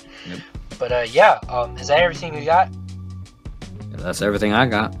 Yep. But is that everything you got? That's everything I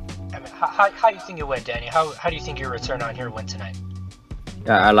got. I mean, how do you think it went, Danny? How do you think your return on here went tonight?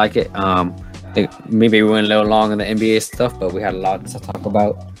 Yeah, I like it. I think maybe we went a little long on the NBA stuff, but we had a lot to talk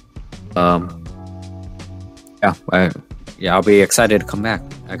about. I'll be excited to come back.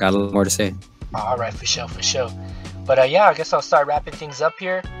 I got a little more to say. All right, for sure. But I guess I'll start wrapping things up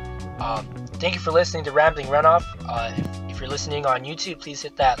here. Thank you for listening to Rambling Runoff. If you're listening on YouTube, please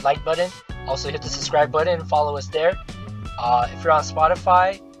hit that like button. Also hit the subscribe button and follow us there. If you're on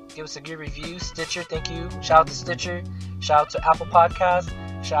Spotify, give us a good review. Stitcher, thank you. Shout out to Stitcher. Shout out to Apple Podcasts.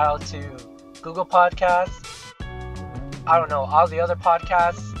 Shout out to Google Podcasts. I don't know, all the other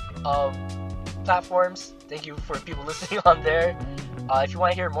podcasts platforms. Thank you for people listening on there. If you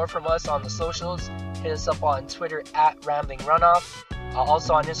want to hear more from us on the socials, hit us up on Twitter at Rambling Runoff.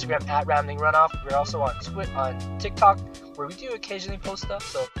 Also on Instagram at Rambling Runoff. We're also on TikTok, where we do occasionally post stuff,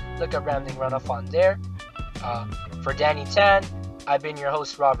 so look up Rambling Runoff on there. For Danny Tan, I've been your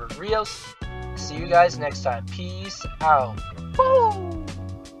host, Robert Rios. See you guys next time. Peace out. Woo!